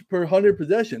 points per 100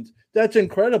 possessions. That's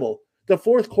incredible. The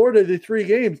fourth quarter of the 3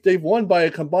 games, they've won by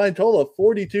a combined total of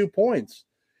 42 points.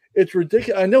 It's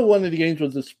ridiculous. I know one of the games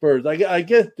was the Spurs. I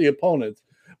get the opponents,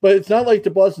 but it's not like the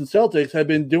Boston Celtics have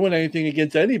been doing anything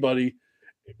against anybody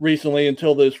recently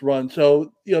until this run.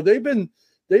 So, they've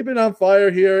been on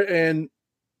fire here, and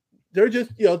they're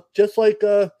just like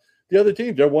the other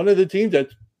teams. They're one of the teams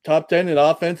that's top 10 in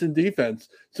offense and defense.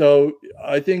 So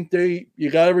I think you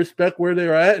got to respect where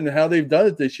they're at and how they've done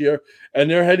it this year. And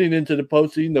they're heading into the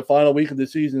postseason, the final week of the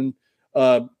season,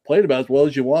 played about as well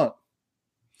as you want.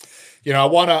 I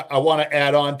want to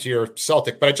add on to your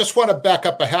Celtic, but I just want to back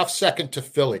up a half second to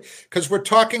Philly, because we're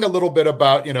talking a little bit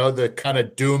about, the kind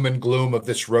of doom and gloom of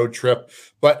this road trip,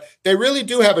 but they really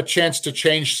do have a chance to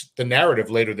change the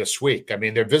narrative later this week. I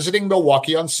mean, they're visiting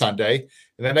Milwaukee on Sunday,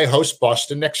 and then they host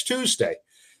Boston next Tuesday.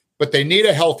 But they need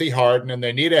a healthy Harden and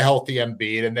they need a healthy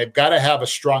Embiid, and they've got to have a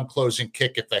strong closing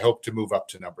kick if they hope to move up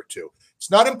to number 2. It's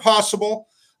not impossible,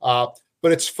 but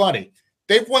it's funny.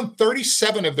 They've won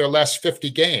 37 of their last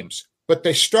 50 games, but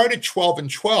they started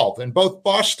 12-12, and both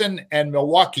Boston and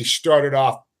Milwaukee started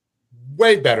off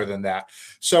way better than that.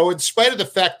 So in spite of the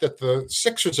fact that the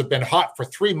Sixers have been hot for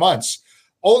 3 months,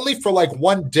 only for like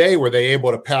 1 day were they able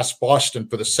to pass Boston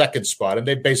for the 2nd spot, and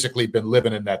they've basically been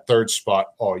living in that 3rd spot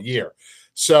all year.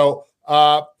 So,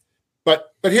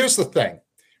 but here's the thing.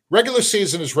 Regular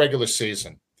season is regular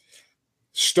season.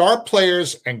 Star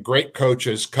players and great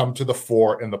coaches come to the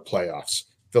fore in the playoffs.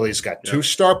 Philly's got 2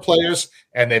 star players,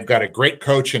 and they've got a great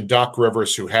coach in Doc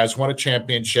Rivers, who has won a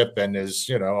championship and is,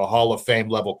 a Hall of Fame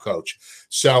level coach.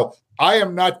 So I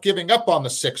am not giving up on the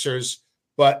Sixers,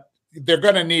 but they're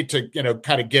going to need to,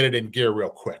 kind of get it in gear real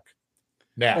quick.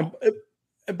 Now,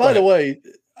 and by the way,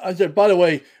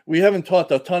 we haven't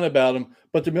talked a ton about them,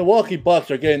 but the Milwaukee Bucks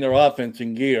are getting their offense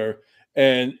in gear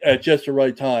and at just the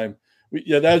right time.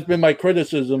 That's been my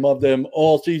criticism of them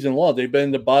all season long. They've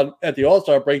been at the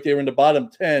All-Star break. They were in the bottom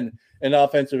 10 in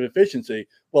offensive efficiency.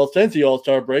 Well, since the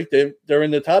All-Star break, they're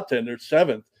in the top 10. They're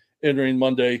 7th entering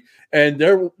Monday, and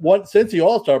since the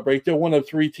All-Star break, they're one of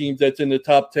 3 teams that's in the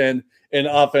top 10 in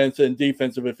offense and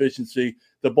defensive efficiency.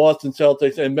 The Boston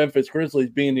Celtics and Memphis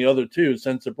Grizzlies being the other 2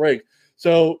 since the break.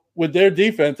 So with their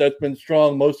defense that's been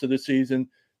strong most of the season,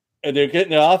 and they're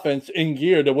getting the offense in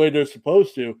gear the way they're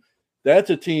supposed to,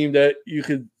 that's a team that you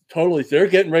could they're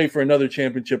getting ready for another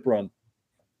championship run.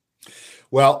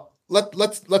 Well,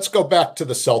 let's go back to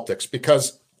the Celtics,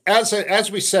 because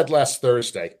as we said last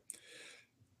Thursday,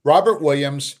 Robert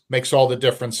Williams makes all the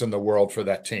difference in the world for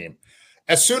that team.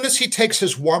 As soon as he takes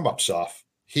his warm-ups off,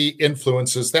 he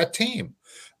influences that team.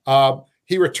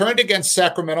 He returned against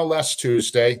Sacramento last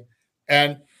Tuesday,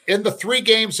 and in the 3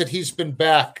 games that he's been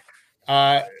back,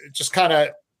 just kind of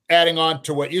adding on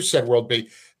to what you said, World B,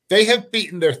 they have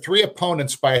beaten their 3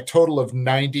 opponents by a total of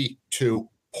 92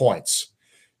 points.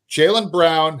 Jaylen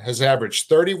Brown has averaged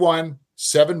 31,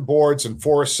 7 boards, and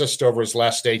 4 assists over his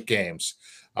last 8 games.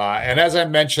 And as I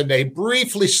mentioned, they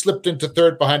briefly slipped into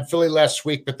 3rd behind Philly last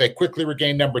week, but they quickly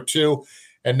regained number 2,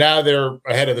 and now they're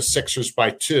ahead of the Sixers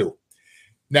by 2.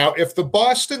 Now, if the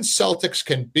Boston Celtics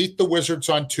can beat the Wizards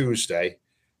on Tuesday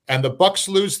and the Bucks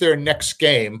lose their next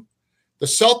game, the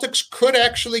Celtics could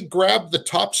actually grab the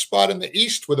top spot in the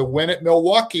East with a win at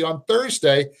Milwaukee on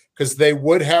Thursday, because they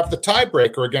would have the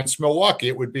tiebreaker against Milwaukee.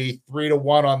 It would be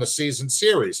 3-1 on the season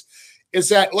series. Is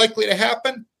that likely to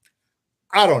happen?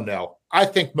 I don't know. I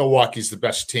think Milwaukee's the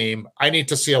best team. I need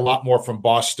to see a lot more from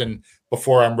Boston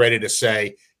before I'm ready to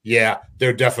say, yeah,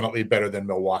 they're definitely better than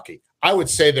Milwaukee. I would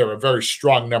say they're a very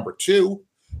strong number 2,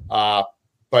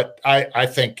 but I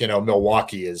think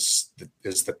Milwaukee is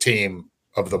the team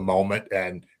of the moment,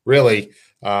 and really,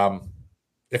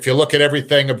 if you look at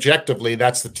everything objectively,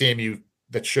 that's the team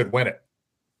that should win it.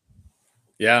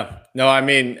 Yeah, no, I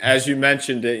mean, as you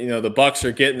mentioned, the Bucks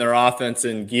are getting their offense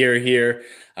in gear here.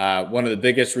 One of the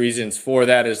biggest reasons for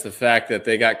that is the fact that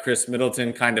they got Chris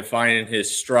Middleton kind of finding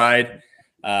his stride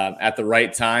at the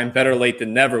right time. Better late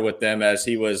than never with them, as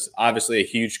he was obviously a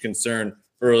huge concern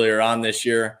earlier on this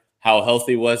year. How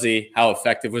healthy was he? How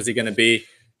effective was he going to be?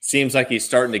 Seems like he's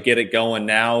starting to get it going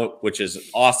now, which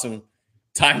is awesome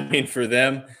timing for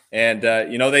them. And,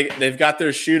 they've got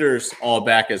their shooters all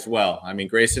back as well. I mean,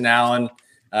 Grayson Allen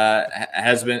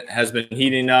has been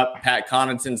heating up. Pat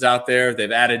Connaughton's out there.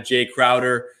 They've added Jay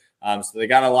Crowder. So they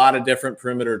got a lot of different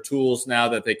perimeter tools now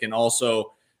that they can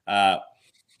also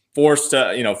force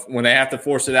to, when they have to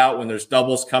force it out, when there's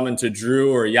doubles coming to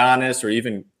Drew or Giannis or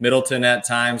even Middleton at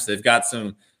times, they've got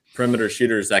some perimeter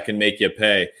shooters that can make you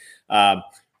pay.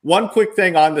 One quick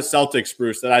thing on the Celtics,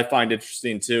 Bruce, that I find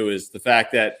interesting too is the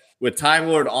fact that with Time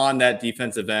Lord on that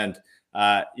defensive end,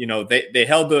 they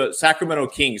held the Sacramento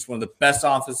Kings, one of the best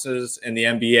offenses in the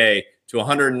NBA, to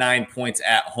 109 points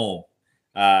at home.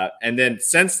 And then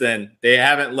since then, they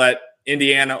haven't let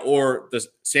Indiana or the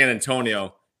San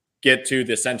Antonio get to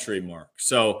the century mark.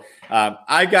 So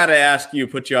I got to ask you,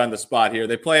 put you on the spot here.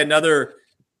 They play another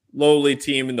lowly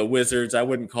team in the Wizards. I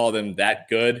wouldn't call them that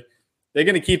good. They're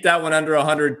going to keep that one under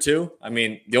 100 too. I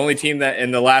mean, the only team that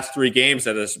in the last 3 games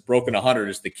that has broken 100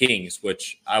 is the Kings,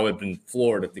 which I would have been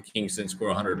floored if the Kings didn't score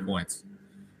 100 points.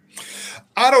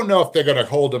 I don't know if they're going to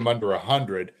hold them under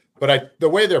 100, but the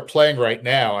way they're playing right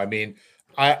now, I mean,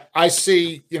 I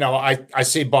see, I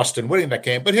see Boston winning that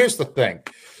game. But here's the thing.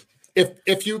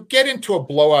 If you get into a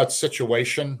blowout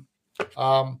situation,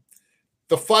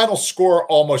 the final score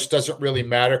almost doesn't really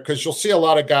matter, because you'll see a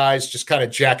lot of guys just kind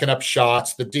of jacking up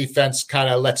shots. The defense kind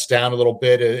of lets down a little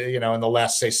bit, in the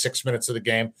last, say, 6 minutes of the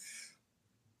game.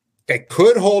 They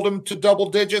could hold them to double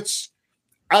digits.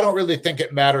 I don't really think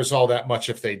it matters all that much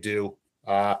if they do.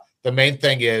 The main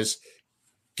thing is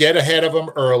get ahead of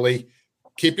them early,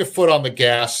 keep your foot on the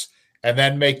gas, and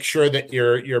then make sure that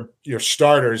your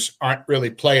starters aren't really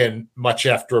playing much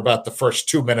after about the first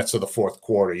 2 minutes of the fourth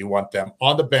quarter. You want them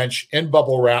on the bench in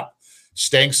bubble wrap,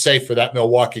 staying safe for that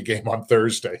Milwaukee game on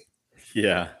Thursday.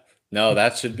 Yeah, no,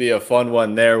 that should be a fun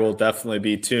one there. We'll definitely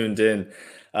be tuned in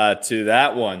to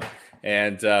that one.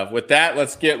 And with that,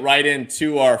 let's get right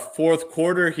into our fourth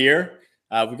quarter here.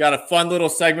 We've got a fun little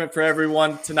segment for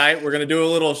everyone tonight. We're going to do a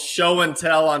little show and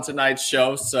tell on tonight's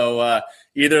show. So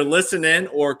either listen in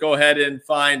or go ahead and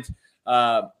find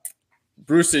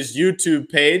Bruce's YouTube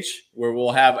page, where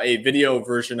we'll have a video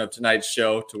version of tonight's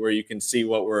show to where you can see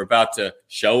what we're about to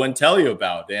show and tell you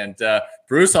about. And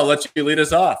Bruce, I'll let you lead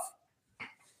us off.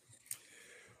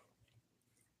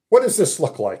 What does this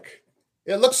look like?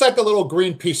 It looks like a little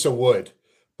green piece of wood.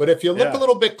 But if you look a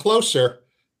little bit closer,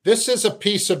 this is a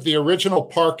piece of the original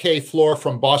parquet floor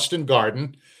from Boston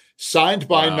Garden, signed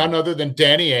by none other than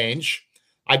Danny Ainge.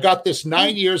 I got this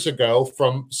 9 years ago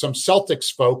from some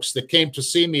Celtics folks that came to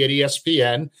see me at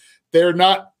ESPN. They're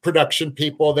not production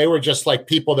people. They were just like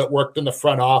people that worked in the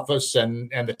front office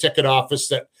and the ticket office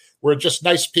that were just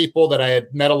nice people that I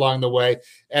had met along the way.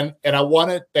 And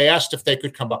they asked if they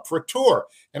could come up for a tour.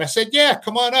 And I said, yeah,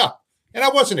 come on up. And I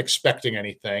wasn't expecting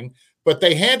anything, but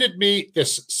they handed me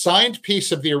this signed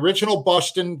piece of the original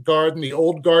Boston Garden, the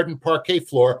old Garden parquet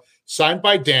floor, signed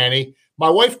by Danny. My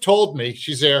wife told me,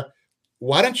 she's there,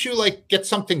 why don't you like get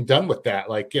something done with that?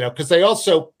 Like, because they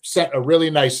also sent a really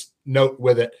nice note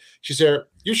with it. She said,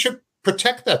 you should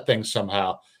protect that thing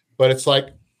somehow. But it's like,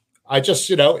 I just,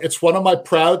 it's one of my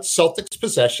proud Celtics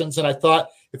possessions. And I thought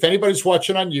if anybody's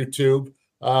watching on YouTube,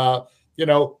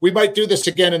 we might do this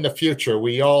again in the future.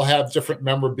 We all have different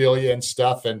memorabilia and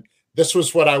stuff. And this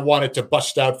was what I wanted to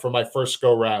bust out for my first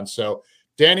go round. So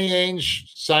Danny Ainge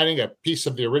signing a piece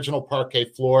of the original parquet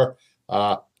floor.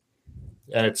 And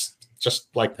it's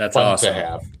just like that's fun awesome to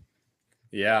have.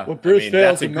 Yeah. What Bruce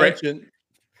fails to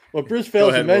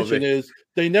mention is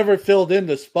they never filled in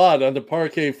the spot on the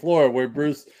parquet floor where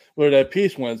that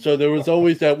piece went. So there was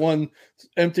always that one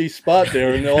empty spot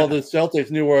there, and all the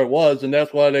Celtics knew where it was, and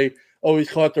that's why they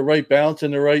always caught the right bounce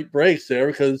and the right breaks there,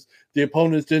 because the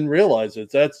opponents didn't realize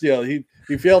it. That's he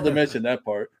failed to mention that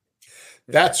part.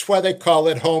 That's why they call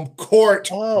it home court.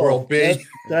 World B.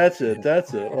 That's it.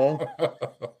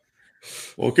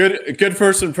 Well, good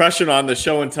first impression on the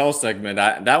show and tell segment.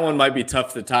 That one might be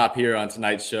tough to top here on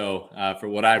tonight's show for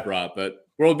what I brought. But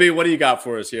World B, what do you got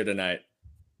for us here tonight?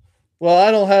 Well,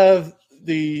 I don't have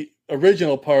the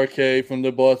original parquet from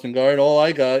the Boston Garden. All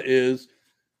I got is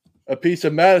a piece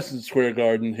of Madison Square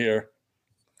Garden here.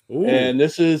 Ooh. And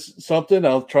this is something,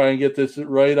 I'll try and get this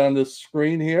right on the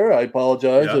screen here. I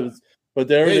apologize. Yeah. But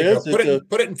there it is.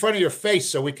 Put it in front of your face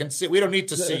so we can see. We don't need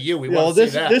to see you. We want to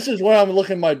see that. This is where I'm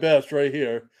looking my best right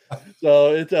here.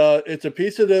 So it's a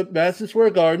piece of the Madison Square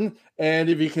Garden, and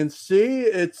if you can see,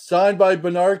 it's signed by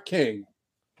Bernard King,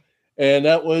 and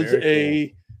that was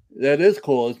that is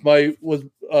cool. It's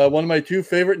one of my two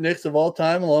favorite Knicks of all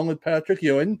time, along with Patrick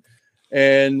Ewing.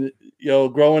 And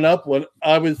growing up, when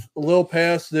I was a little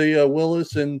past the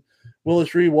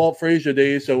Willis Reed, Walt Frazier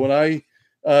days, so when I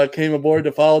came aboard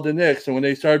to follow the Knicks, and when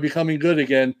they started becoming good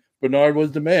again, Bernard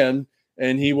was the man,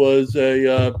 and he was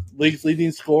a league's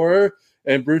leading scorer.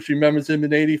 And Bruce remembers him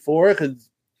in '84 because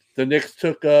the Knicks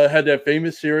had that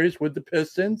famous series with the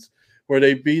Pistons where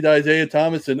they beat Isaiah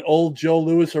Thomas in old Joe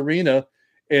Louis Arena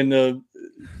in the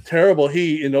terrible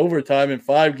heat in overtime in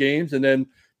 5 games, and then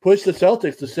pushed the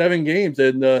Celtics to 7 games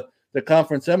in the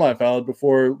conference semifinals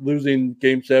before losing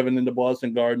Game 7 in the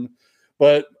Boston Garden.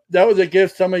 But that was a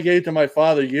gift somebody gave to my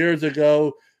father years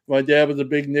ago. My dad was a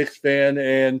big Knicks fan,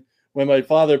 and when my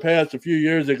father passed a few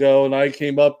years ago and I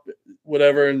came up,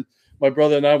 and my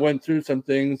brother and I went through some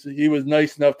things, he was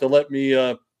nice enough to let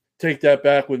me take that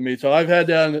back with me. So I've had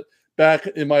that back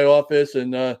in my office,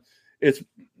 and it's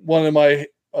one of my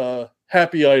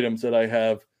happy items that I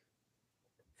have.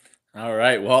 All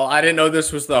right. Well, I didn't know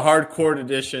this was the hardcore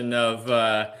edition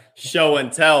of Show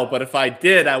and Tell, but if I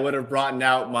did, I would have brought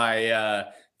out my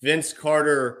Vince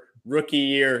Carter rookie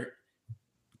year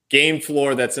game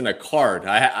floor that's in a card.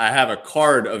 I have a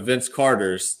card of Vince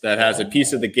Carter's that has a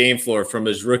piece of the game floor from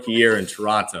his rookie year in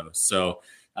Toronto. So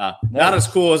not as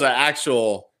cool as an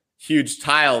actual huge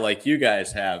tile like you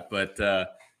guys have, but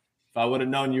if I would have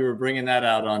known you were bringing that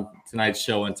out on tonight's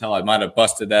Show and Tell, I might have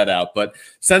busted that out. But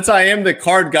since I am the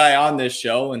card guy on this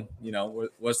show and,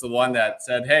 was the one that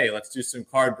said, hey, let's do some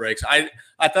card breaks, I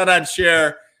thought I'd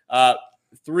share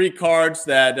 3 cards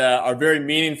that are very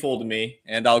meaningful to me,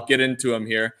 and I'll get into them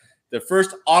here. The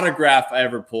first autograph I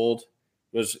ever pulled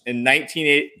was in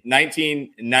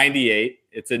 1998.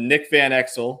 It's a Nick Van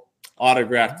Exel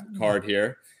autographed card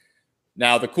here.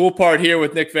 Now, the cool part here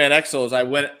with Nick Van Exel is I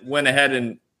went ahead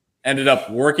and ended up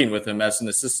working with him as an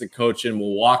assistant coach in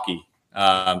Milwaukee.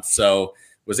 So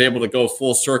was able to go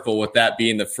full circle with that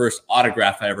being the first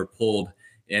autograph I ever pulled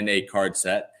in a card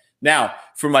set. Now,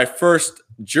 for my first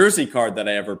jersey card that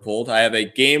I ever pulled, I have a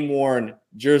game-worn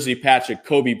jersey patch of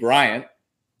Kobe Bryant.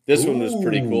 This one was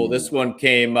pretty cool. This one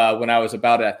came when I was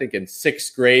about, I think, in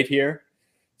 6th grade here.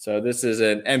 So this is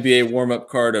an NBA warm-up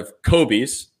card of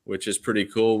Kobe's, which is pretty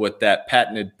cool with that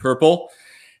patented purple.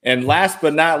 And last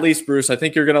but not least, Bruce, I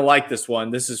think you're going to like this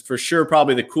one. This is for sure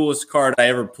probably the coolest card I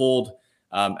ever pulled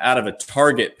out of a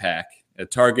Target pack, a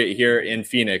Target here in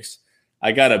Phoenix.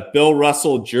 I got a Bill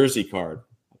Russell jersey card,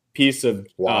 piece of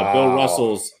Bill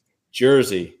Russell's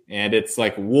jersey, and it's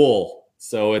like wool.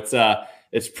 So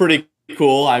it's pretty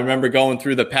cool. I remember going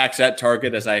through the packs at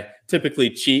Target as I typically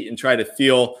cheat and try to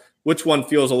feel which one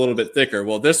feels a little bit thicker.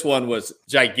 Well, this one was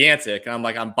gigantic. And I'm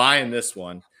like, I'm buying this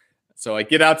one. So I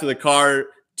get out to the car,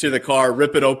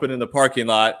 rip it open in the parking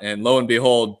lot, and lo and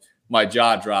behold, my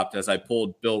jaw dropped as I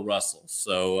pulled Bill Russell.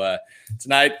 So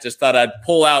tonight, just thought I'd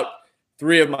pull out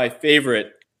 3 of my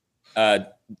favorite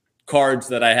cards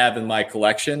that I have in my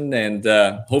collection, and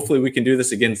hopefully we can do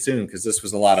this again soon because this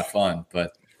was a lot of fun.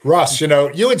 But Russ,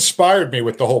 you inspired me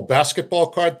with the whole basketball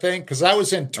card thing because I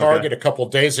was in Target a couple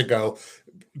of days ago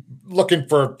looking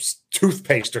for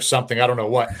toothpaste or something. I don't know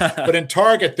what. But in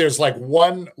Target, there's like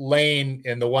one lane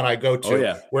in the one I go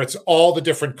to where it's all the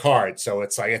different cards. So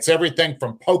it's like it's everything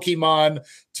from Pokemon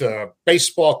to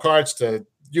baseball cards to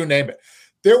you name it.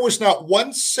 There was not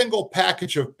one single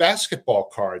package of basketball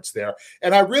cards there.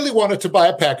 And I really wanted to buy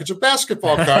a package of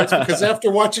basketball cards because after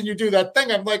watching you do that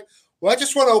thing, I'm like, well, I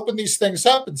just want to open these things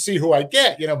up and see who I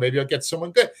get. Maybe I'll get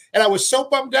someone good. And I was so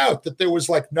bummed out that there was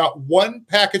like not one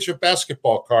package of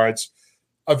basketball cards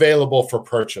available for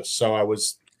purchase. So I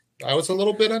was a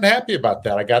little bit unhappy about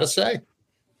that, I got to say.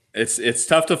 It's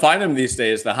tough to find them these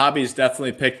days. The hobby's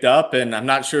definitely picked up, and I'm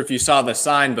not sure if you saw the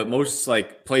sign, but most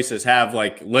like places have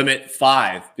like limit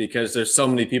 5 because there's so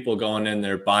many people going in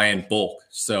there buying bulk.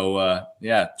 So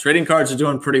trading cards are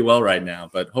doing pretty well right now.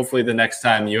 But hopefully the next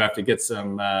time you have to get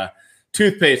some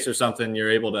toothpaste or something,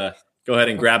 you're able to go ahead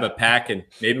and grab a pack, and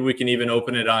maybe we can even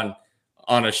open it on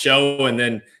a show, and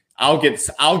then I'll get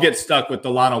stuck with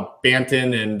Delano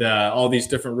Banton and all these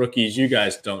different rookies you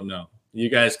guys don't know. You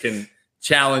guys can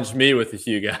challenge me with a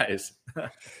few guys.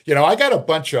 I got a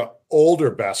bunch of older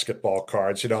basketball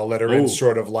cards, that are in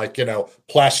sort of like,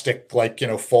 plastic, like,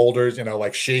 folders,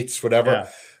 like sheets, whatever. Yeah.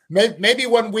 Maybe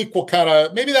 1 week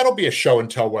maybe that'll be a show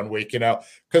and tell 1 week,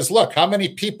 because look, how many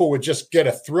people would just get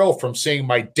a thrill from seeing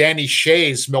my Danny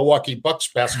Shays Milwaukee Bucks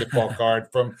basketball card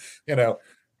from,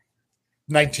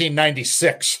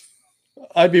 1996.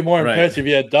 I'd be more impressed if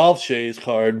you had Dolph Shays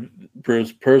card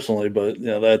personally, but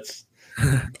that's.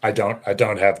 I don't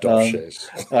have Dolph Shays.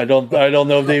 I don't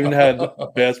know if they even had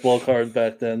basketball cards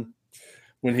back then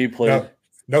when he played.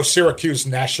 No Syracuse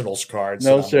Nationals cards.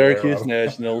 No Syracuse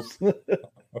Nationals.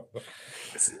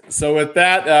 So with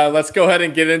that, let's go ahead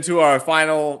and get into our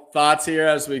final thoughts here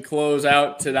as we close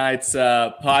out tonight's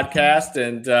podcast.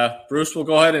 And Bruce, we'll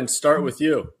go ahead and start with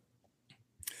you.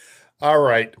 All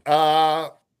right.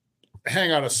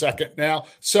 Hang on a second now.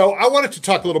 So I wanted to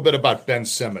talk a little bit about Ben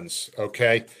Simmons,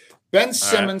 okay? Ben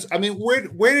Simmons, I mean,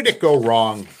 where did it go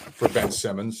wrong for Ben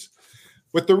Simmons?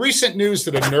 With the recent news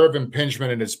that a nerve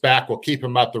impingement in his back will keep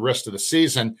him out the rest of the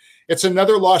season, it's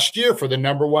another lost year for the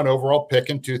number 1 overall pick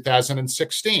in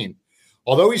 2016.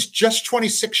 Although he's just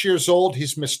 26 years old,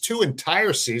 he's missed 2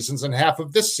 entire seasons and half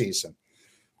of this season.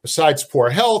 Besides poor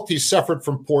health, he's suffered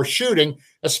from poor shooting,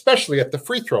 especially at the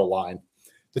free throw line.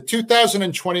 The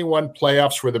 2021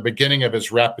 playoffs were the beginning of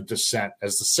his rapid descent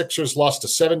as the Sixers lost a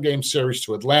 7-game series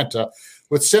to Atlanta,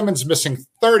 with Simmons missing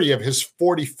 30 of his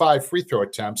 45 free throw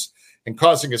attempts and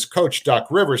causing his coach, Doc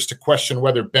Rivers, to question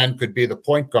whether Ben could be the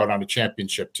point guard on a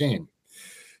championship team.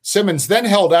 Simmons then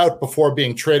held out before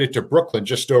being traded to Brooklyn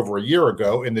just over a year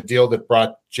ago in the deal that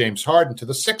brought James Harden to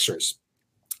the Sixers.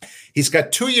 He's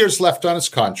got 2 years left on his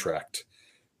contract,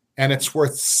 and it's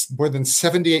worth more than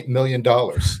 $78 million.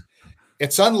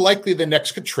 It's unlikely the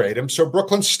Knicks could trade him, so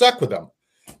Brooklyn's stuck with him.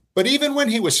 But even when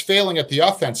he was failing at the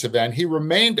offensive end, he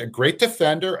remained a great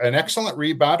defender, an excellent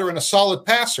rebounder, and a solid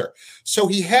passer. So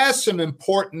he has some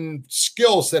important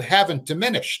skills that haven't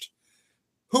diminished.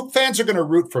 Hoop fans are going to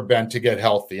root for Ben to get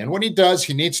healthy, and when he does,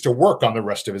 he needs to work on the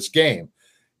rest of his game.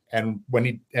 And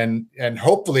and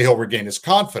hopefully he'll regain his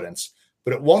confidence.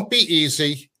 But it won't be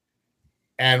easy.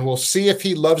 And we'll see if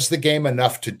he loves the game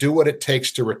enough to do what it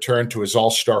takes to return to his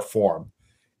all-star form.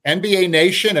 NBA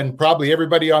Nation and probably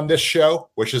everybody on this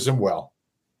show wishes him well.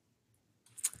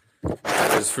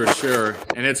 That is for sure.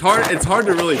 And it's hard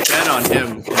to really bet on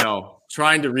him,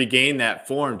 trying to regain that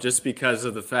form just because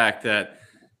of the fact that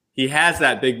he has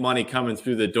that big money coming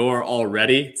through the door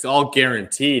already. It's all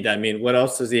guaranteed. I mean, what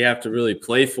else does he have to really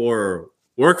play for or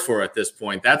work for at this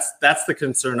point? That's the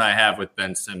concern I have with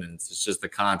Ben Simmons. It's just the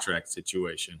contract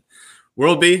situation.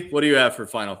 World B, what do you have for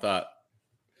final thought?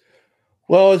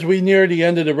 Well, as we near the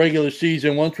end of the regular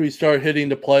season, once we start hitting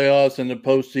the playoffs and the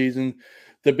postseason,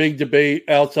 the big debate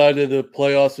outside of the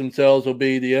playoffs themselves will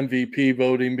be the MVP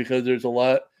voting because there's a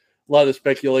lot of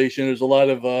speculation. There's a lot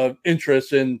of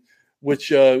interest in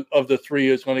which of the three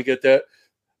is going to get that.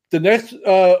 The next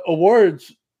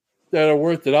awards that are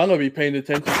worth that I'm going to be paying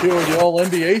attention to are the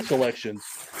All-NBA selections.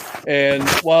 And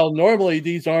while normally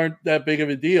these aren't that big of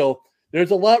a deal,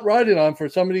 there's a lot riding on for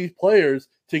some of these players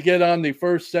to get on the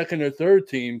first, second, or third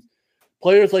team.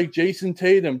 Players like Jason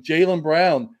Tatum, Jaylen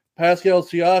Brown, Pascal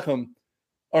Siakam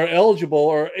are eligible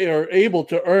or are able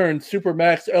to earn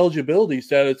Supermax eligibility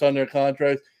status on their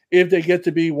contracts if they get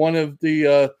to be one of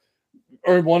the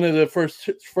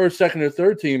first, second, or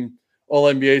third team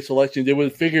All-NBA selections. It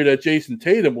would figure that Jason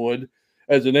Tatum would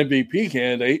as an MVP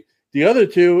candidate. The other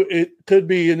two, it could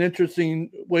be an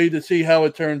interesting way to see how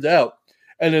it turns out.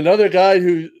 And another guy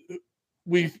who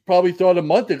we probably thought a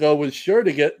month ago was sure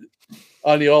to get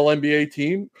on the All-NBA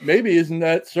team maybe isn't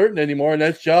that certain anymore, and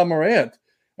that's Ja Morant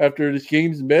after his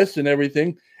games missed and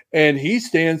everything. And he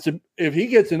stands to, if he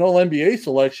gets an All-NBA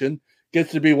selection,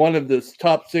 gets to be one of the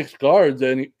top 6 guards,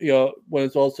 and when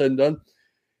it's all said and done,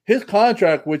 his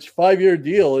contract, which 5-year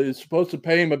deal, is supposed to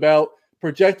pay him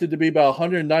projected to be about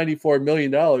 $194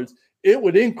 million. It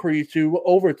would increase to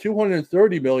over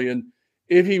 $230 million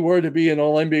if he were to be an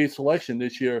All-NBA selection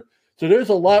this year. So there's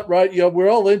a lot, right? We're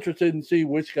all interested in see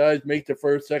which guys make the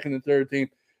first, second, and third team.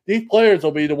 These players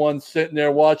will be the ones sitting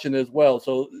there watching as well.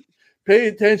 So pay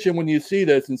attention when you see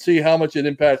this and see how much it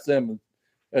impacts them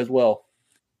as well.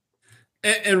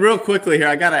 And real quickly here,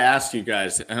 I got to ask you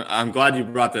guys, I'm glad you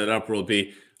brought that up, World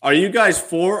B. Are you guys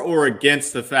for or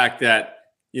against the fact that,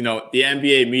 the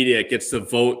NBA media gets to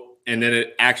vote and then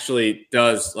it actually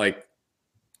does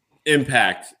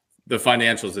impact the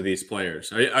financials of these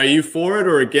players? Are you for it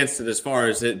or against it as far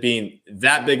as it being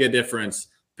that big a difference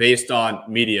based on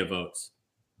media votes?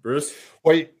 Bruce?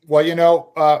 Well,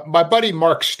 my buddy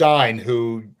Mark Stein,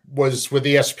 who was with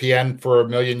ESPN for a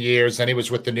million years, and he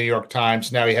was with the New York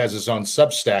Times. Now he has his own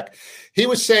Substack. He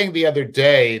was saying the other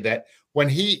day that when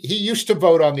he used to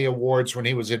vote on the awards when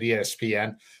he was at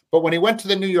ESPN, but when he went to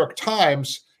the New York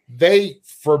Times, they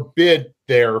forbid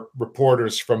their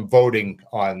reporters from voting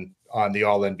on the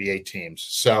All-NBA teams.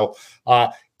 So,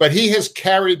 but he has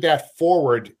carried that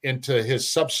forward into his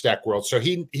Substack world. So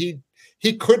he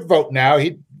could vote now.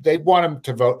 They want him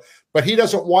to vote, but he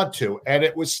doesn't want to. And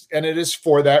it is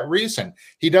for that reason.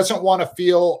 He doesn't want to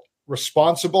feel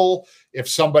responsible if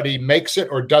somebody makes it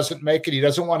or doesn't make it. He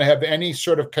doesn't want to have any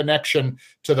sort of connection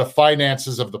to the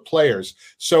finances of the players.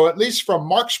 So at least from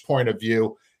Mark's point of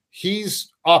view,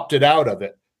 he's opted out of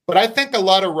it. But I think a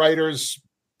lot of writers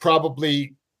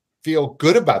probably feel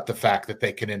good about the fact that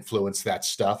they can influence that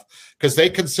stuff because they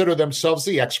consider themselves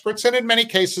the experts. And in many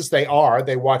cases they are.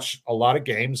 They watch a lot of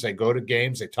games. They go to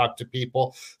games. They talk to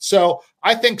people. So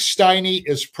I think Steiny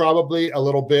is probably a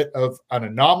little bit of an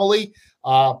anomaly.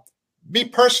 Me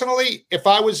personally, if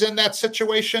I was in that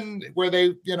situation where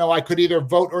I could either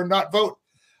vote or not vote,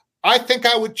 I think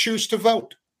I would choose to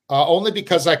vote. Only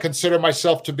because I consider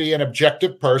myself to be an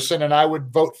objective person, and I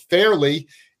would vote fairly,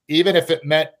 even if it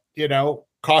meant,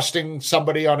 costing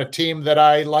somebody on a team that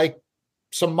I like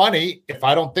some money. If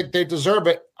I don't think they deserve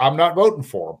it, I'm not voting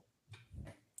for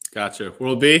them. Gotcha.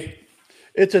 World B?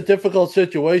 It's a difficult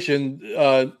situation,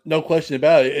 no question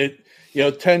about it.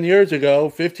 10 years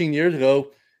ago, 15 years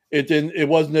ago, it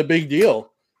wasn't a big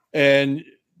deal. And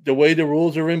the way the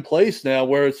rules are in place now,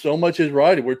 where so much is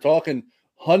riding, we're talking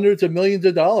hundreds of millions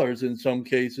of dollars in some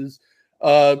cases.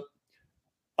 I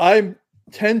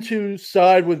tend to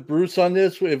side with Bruce on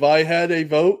this. If I had a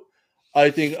vote, I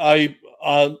think I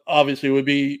obviously would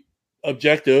be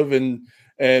objective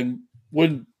and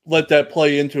wouldn't let that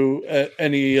play into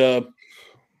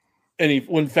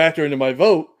wouldn't factor into my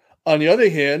vote. On the other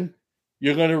hand,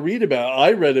 you're going to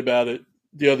I read about it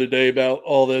the other day about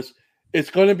all this. It's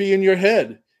going to be in your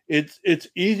head. It's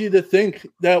easy to think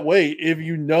that way if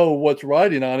you know what's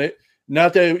riding on it.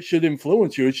 Not that it should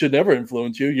influence you. It should never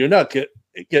influence you. You're not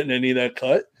getting any of that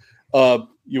cut.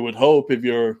 You would hope if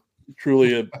you're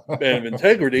truly a man of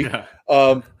integrity. Yeah.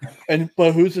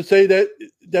 But who's to say that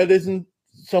isn't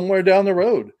somewhere down the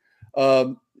road?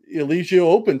 It leaves you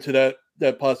open to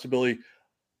that possibility.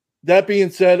 That being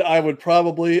said, I'd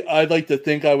like to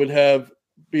think I would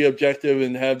be objective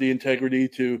and have the integrity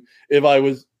to, if I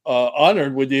was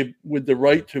honored with the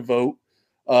right to vote,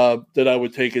 that I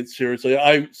would take it seriously.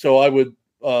 I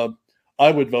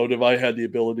would vote if I had the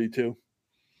ability to.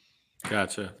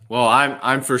 Gotcha. Well,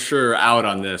 I'm for sure out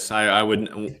on this.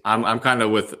 I'm kind of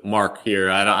with Mark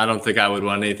here. I don't think I would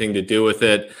want anything to do with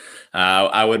it.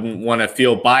 I wouldn't want to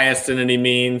feel biased in any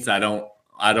means. I don't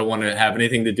want to have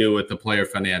anything to do with the player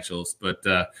financials, but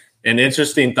an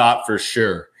interesting thought for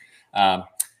sure.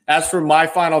 As for my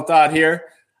final thought here,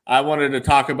 I wanted to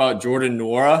talk about Jordan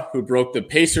Nwora, who broke the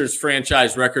Pacers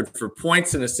franchise record for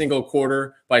points in a single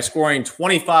quarter by scoring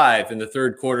 25 in the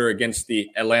third quarter against the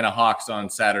Atlanta Hawks on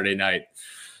Saturday night.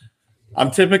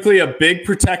 I'm typically a big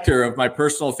protector of my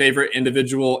personal favorite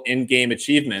individual in-game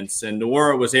achievements, and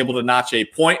Nwora was able to notch a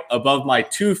point above my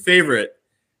 2 favorite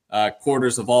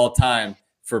quarters of all time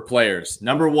for players.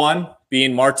 Number 1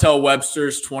 being Martell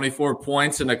Webster's 24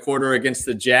 points in a quarter against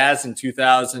the Jazz in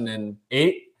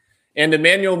 2008. And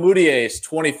Emmanuel Mudiay's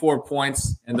 24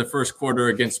 points in the first quarter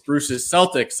against Bruce's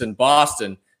Celtics in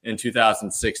Boston in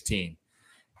 2016.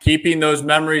 Keeping those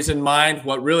memories in mind,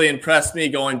 what really impressed me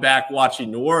going back watching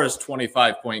Nwora's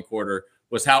 25-point quarter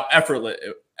was how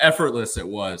effortless it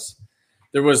was.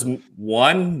 There was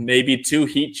 1, maybe 2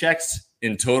 heat checks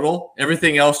in total.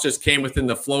 Everything else just came within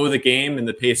the flow of the game and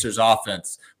the Pacers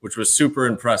offense, which was super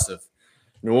impressive.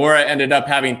 Nwora ended up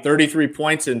having 33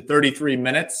 points in 33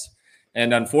 minutes.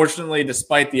 And unfortunately,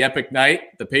 despite the epic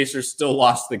night, the Pacers still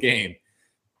lost the game.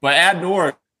 But add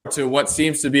Nwora to what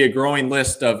seems to be a growing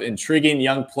list of intriguing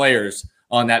young players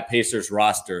on that Pacers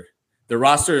roster. The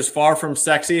roster is far from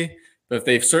sexy, but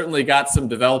they've certainly got some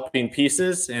developing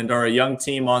pieces and are a young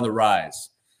team on the rise.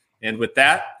 And with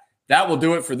that, that will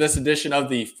do it for this edition of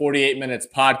the 48 Minutes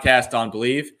podcast on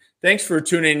Believe. Thanks for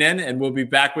tuning in, and we'll be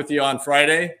back with you on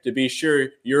Friday to be sure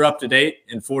you're up to date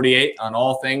in 48 on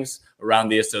all things around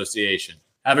the association.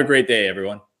 Have a great day,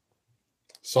 everyone.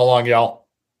 So long, y'all.